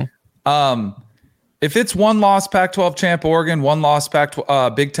 If it's one loss Pac-12 champ Oregon, one loss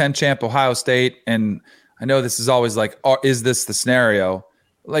Big Ten champ Ohio State, and I know this is always is this the scenario?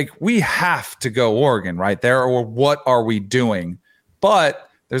 We have to go Oregon right there, or what are we doing? But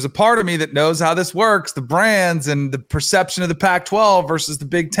there's a part of me that knows how this works, the brands and the perception of the Pac-12 versus the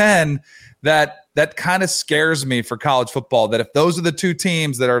Big Ten, that kind of scares me for college football, that if those are the two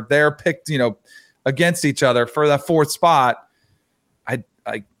teams that are there picked, against each other for that fourth spot,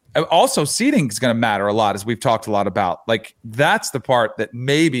 also seeding is going to matter a lot, as we've talked a lot about. That's the part that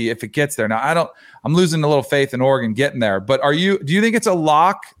maybe if it gets there. Now, I'm losing a little faith in Oregon getting there, but do you think it's a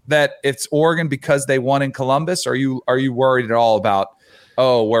lock that it's Oregon because they won in Columbus? Or are you worried at all about,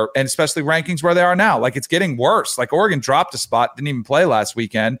 and especially rankings where they are now? It's getting worse. Oregon dropped a spot, didn't even play last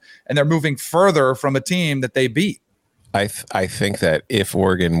weekend, and they're moving further from a team that they beat. I think that if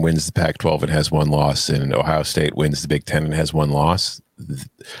Oregon wins the Pac-12 and has one loss, and Ohio State wins the Big Ten and has one loss,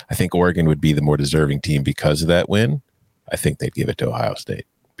 I think Oregon would be the more deserving team because of that win. I think they'd give it to Ohio State,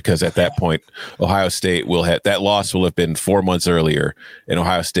 because at that point, Ohio State that loss will have been 4 months earlier, and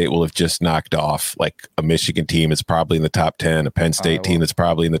Ohio State will have just knocked off a Michigan team that's probably in the top 10, a Penn State team that's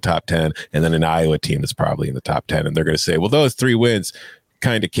probably in the top 10, and then an Iowa team that's probably in the top 10. And they're going to say, well, those 3 wins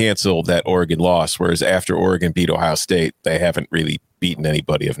kind of cancel that Oregon loss, whereas after Oregon beat Ohio State, they haven't really beaten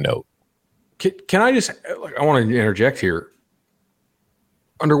anybody of note. Can I want to interject here.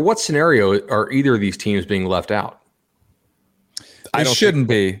 Under what scenario are either of these teams being left out? It shouldn't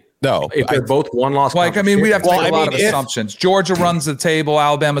be. No. If they're both one loss. We have to make a lot of assumptions. Georgia runs the table.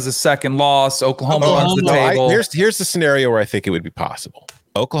 Alabama's a second loss. Oklahoma runs the table. Here's the scenario where I think it would be possible.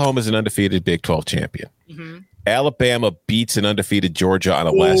 Oklahoma's an undefeated Big 12 champion. Alabama beats an undefeated Georgia on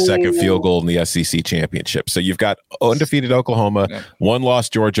a last-second field goal in the SEC championship. So you've got undefeated Oklahoma, one loss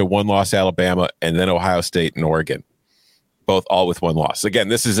Georgia, one loss Alabama, and then Ohio State and Oregon. both all with one loss. Again,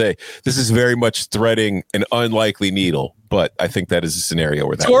 this is very much threading an unlikely needle, but I think that is a scenario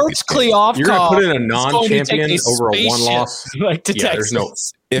where that George Kleofkoff. You're going to put in a non-champion over a one-loss. Like to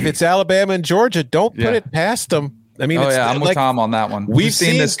Texas. If it's Alabama and Georgia, don't put it past them. I mean, I'm with Tom on that one. We've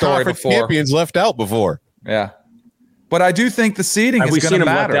seen this story before. Champions left out before. Yeah, but I do think the seeding is going to matter. Have we seen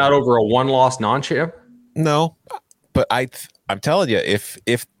them left out over a one-loss non-champ? No, but I'm telling you,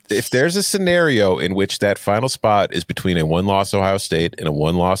 if there's a scenario in which that final spot is between a one-loss Ohio State and a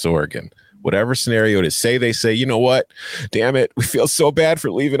one-loss Oregon, whatever scenario it is, they say, you know what? Damn it, we feel so bad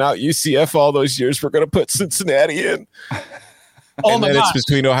for leaving out UCF all those years. We're going to put Cincinnati in. And then it's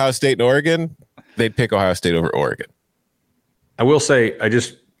between Ohio State and Oregon. They'd pick Ohio State over Oregon. I will say I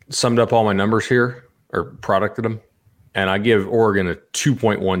just summed up all my numbers here, or producted them, and I give Oregon a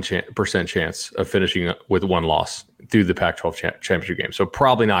 2.1% chance of finishing with one loss through the Pac-12 championship game. So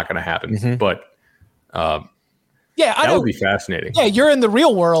probably not going to happen, but that would be fascinating. Yeah, you're in the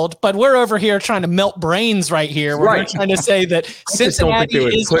real world, but we're over here trying to melt brains right here. We're trying to say that Cincinnati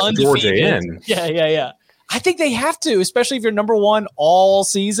is put undefeated. Georgia in. Yeah. I think they have to, especially if you're number one all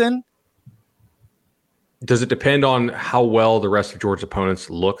season. Does it depend on how well the rest of Georgia's opponents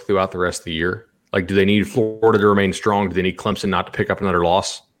look throughout the rest of the year? Like, do they need Florida to remain strong? Do they need Clemson not to pick up another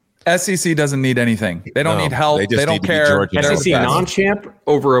loss? SEC doesn't need anything. They don't need help. They don't care. SEC non-champ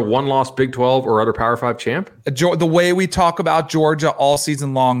over a one-loss Big 12 or other Power 5 champ? The way we talk about Georgia all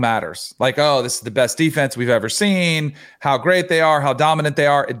season long matters. Like, oh, this is the best defense we've ever seen. How great they are. How dominant they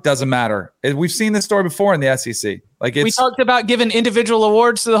are. It doesn't matter. We've seen this story before in the SEC. We talked about giving individual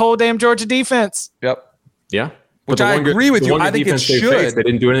awards to the whole damn Georgia defense. Yep. Yeah. Which I agree with you. I think it should. They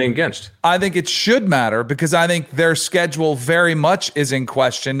didn't do anything against. I think it should matter because I think their schedule very much is in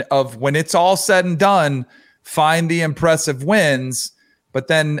question of when it's all said and done, find the impressive wins. But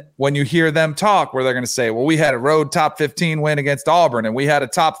then when you hear them talk where they're going to say, well, we had a road top 15 win against Auburn and we had a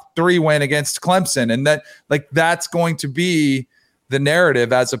top 3 win against Clemson. And that's going to be the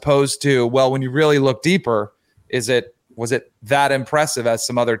narrative as opposed to, well, when you really look deeper, was it that impressive as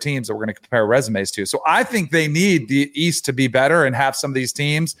some other teams that we're going to compare resumes to? So I think they need the East to be better and have some of these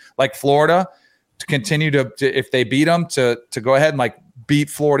teams like Florida to continue to if they beat them, to go ahead and beat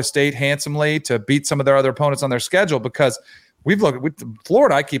Florida State handsomely, to beat some of their other opponents on their schedule. Because we've looked with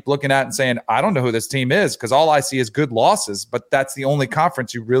Florida, I keep looking at and saying, I don't know who this team is because all I see is good losses. But that's the only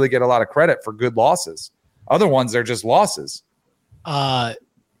conference you really get a lot of credit for good losses. Other ones, they're just losses.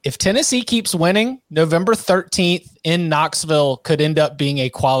 If Tennessee keeps winning, November 13th in Knoxville could end up being a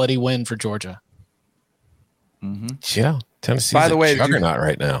quality win for Georgia. Mm-hmm. Yeah. Tennessee's by the way, a juggernaut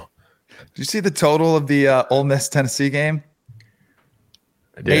right now. Did you see the total of the Ole Miss Tennessee game?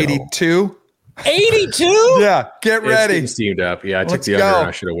 82. 82? Yeah. Get ready. It's steamed up. Yeah. I took the under and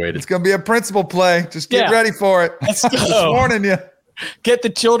I should have waited. It's going to be a principal play. Just get ready for it. Let's go. Just warning you. Get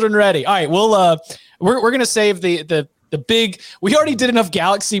the children ready. All right. We're going to save the big, we already did enough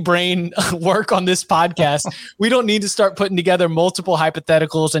galaxy brain work on this podcast. We don't need to start putting together multiple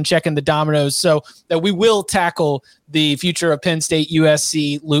hypotheticals and checking the dominoes, so that we will tackle the future of Penn State,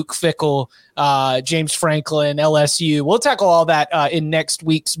 USC, Luke Fickell, James Franklin, LSU. We'll tackle all that in next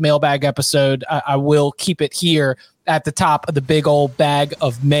week's mailbag episode. I will keep it here at the top of the big old bag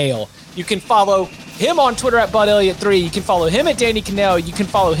of mail. You can follow him on Twitter at BudElliott3. You can follow him at Danny Cannell. You can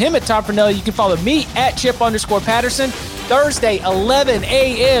follow him at Tom Fernelli. You can follow me at Chip_Patterson. Thursday, 11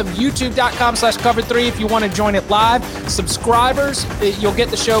 a.m., youtube.com/cover3 if you want to join it live. Subscribers, you'll get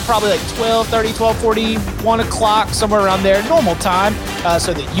the show probably 12:30, 12:40, 1 o'clock, somewhere around there, normal time,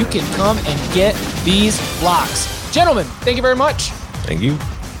 so that you can come and get these locks. Gentlemen, thank you very much. Thank you.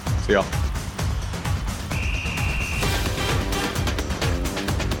 See y'all.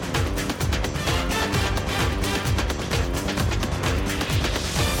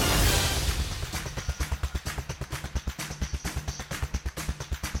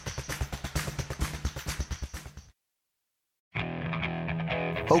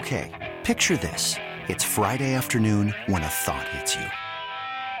 Okay, picture this. It's Friday afternoon when a thought hits you.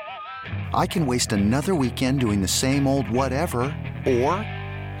 I can waste another weekend doing the same old whatever, or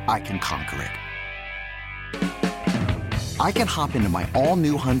I can conquer it. I can hop into my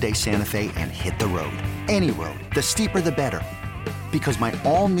all-new Hyundai Santa Fe and hit the road. Any road. The steeper, the better. Because my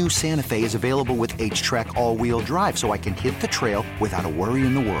all-new Santa Fe is available with H-Track all-wheel drive, so I can hit the trail without a worry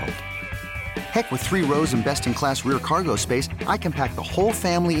in the world. Heck, with 3 rows and best-in-class rear cargo space, I can pack the whole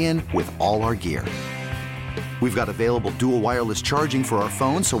family in with all our gear. We've got available dual wireless charging for our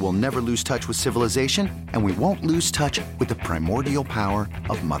phones, so we'll never lose touch with civilization, and we won't lose touch with the primordial power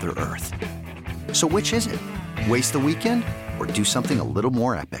of Mother Earth. So which is it? Waste the weekend or do something a little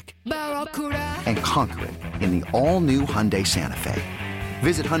more epic? And conquer it in the all-new Hyundai Santa Fe.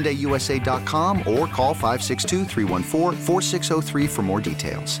 Visit HyundaiUSA.com or call 562-314-4603 for more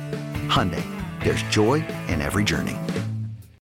details. Hyundai, there's joy in every journey.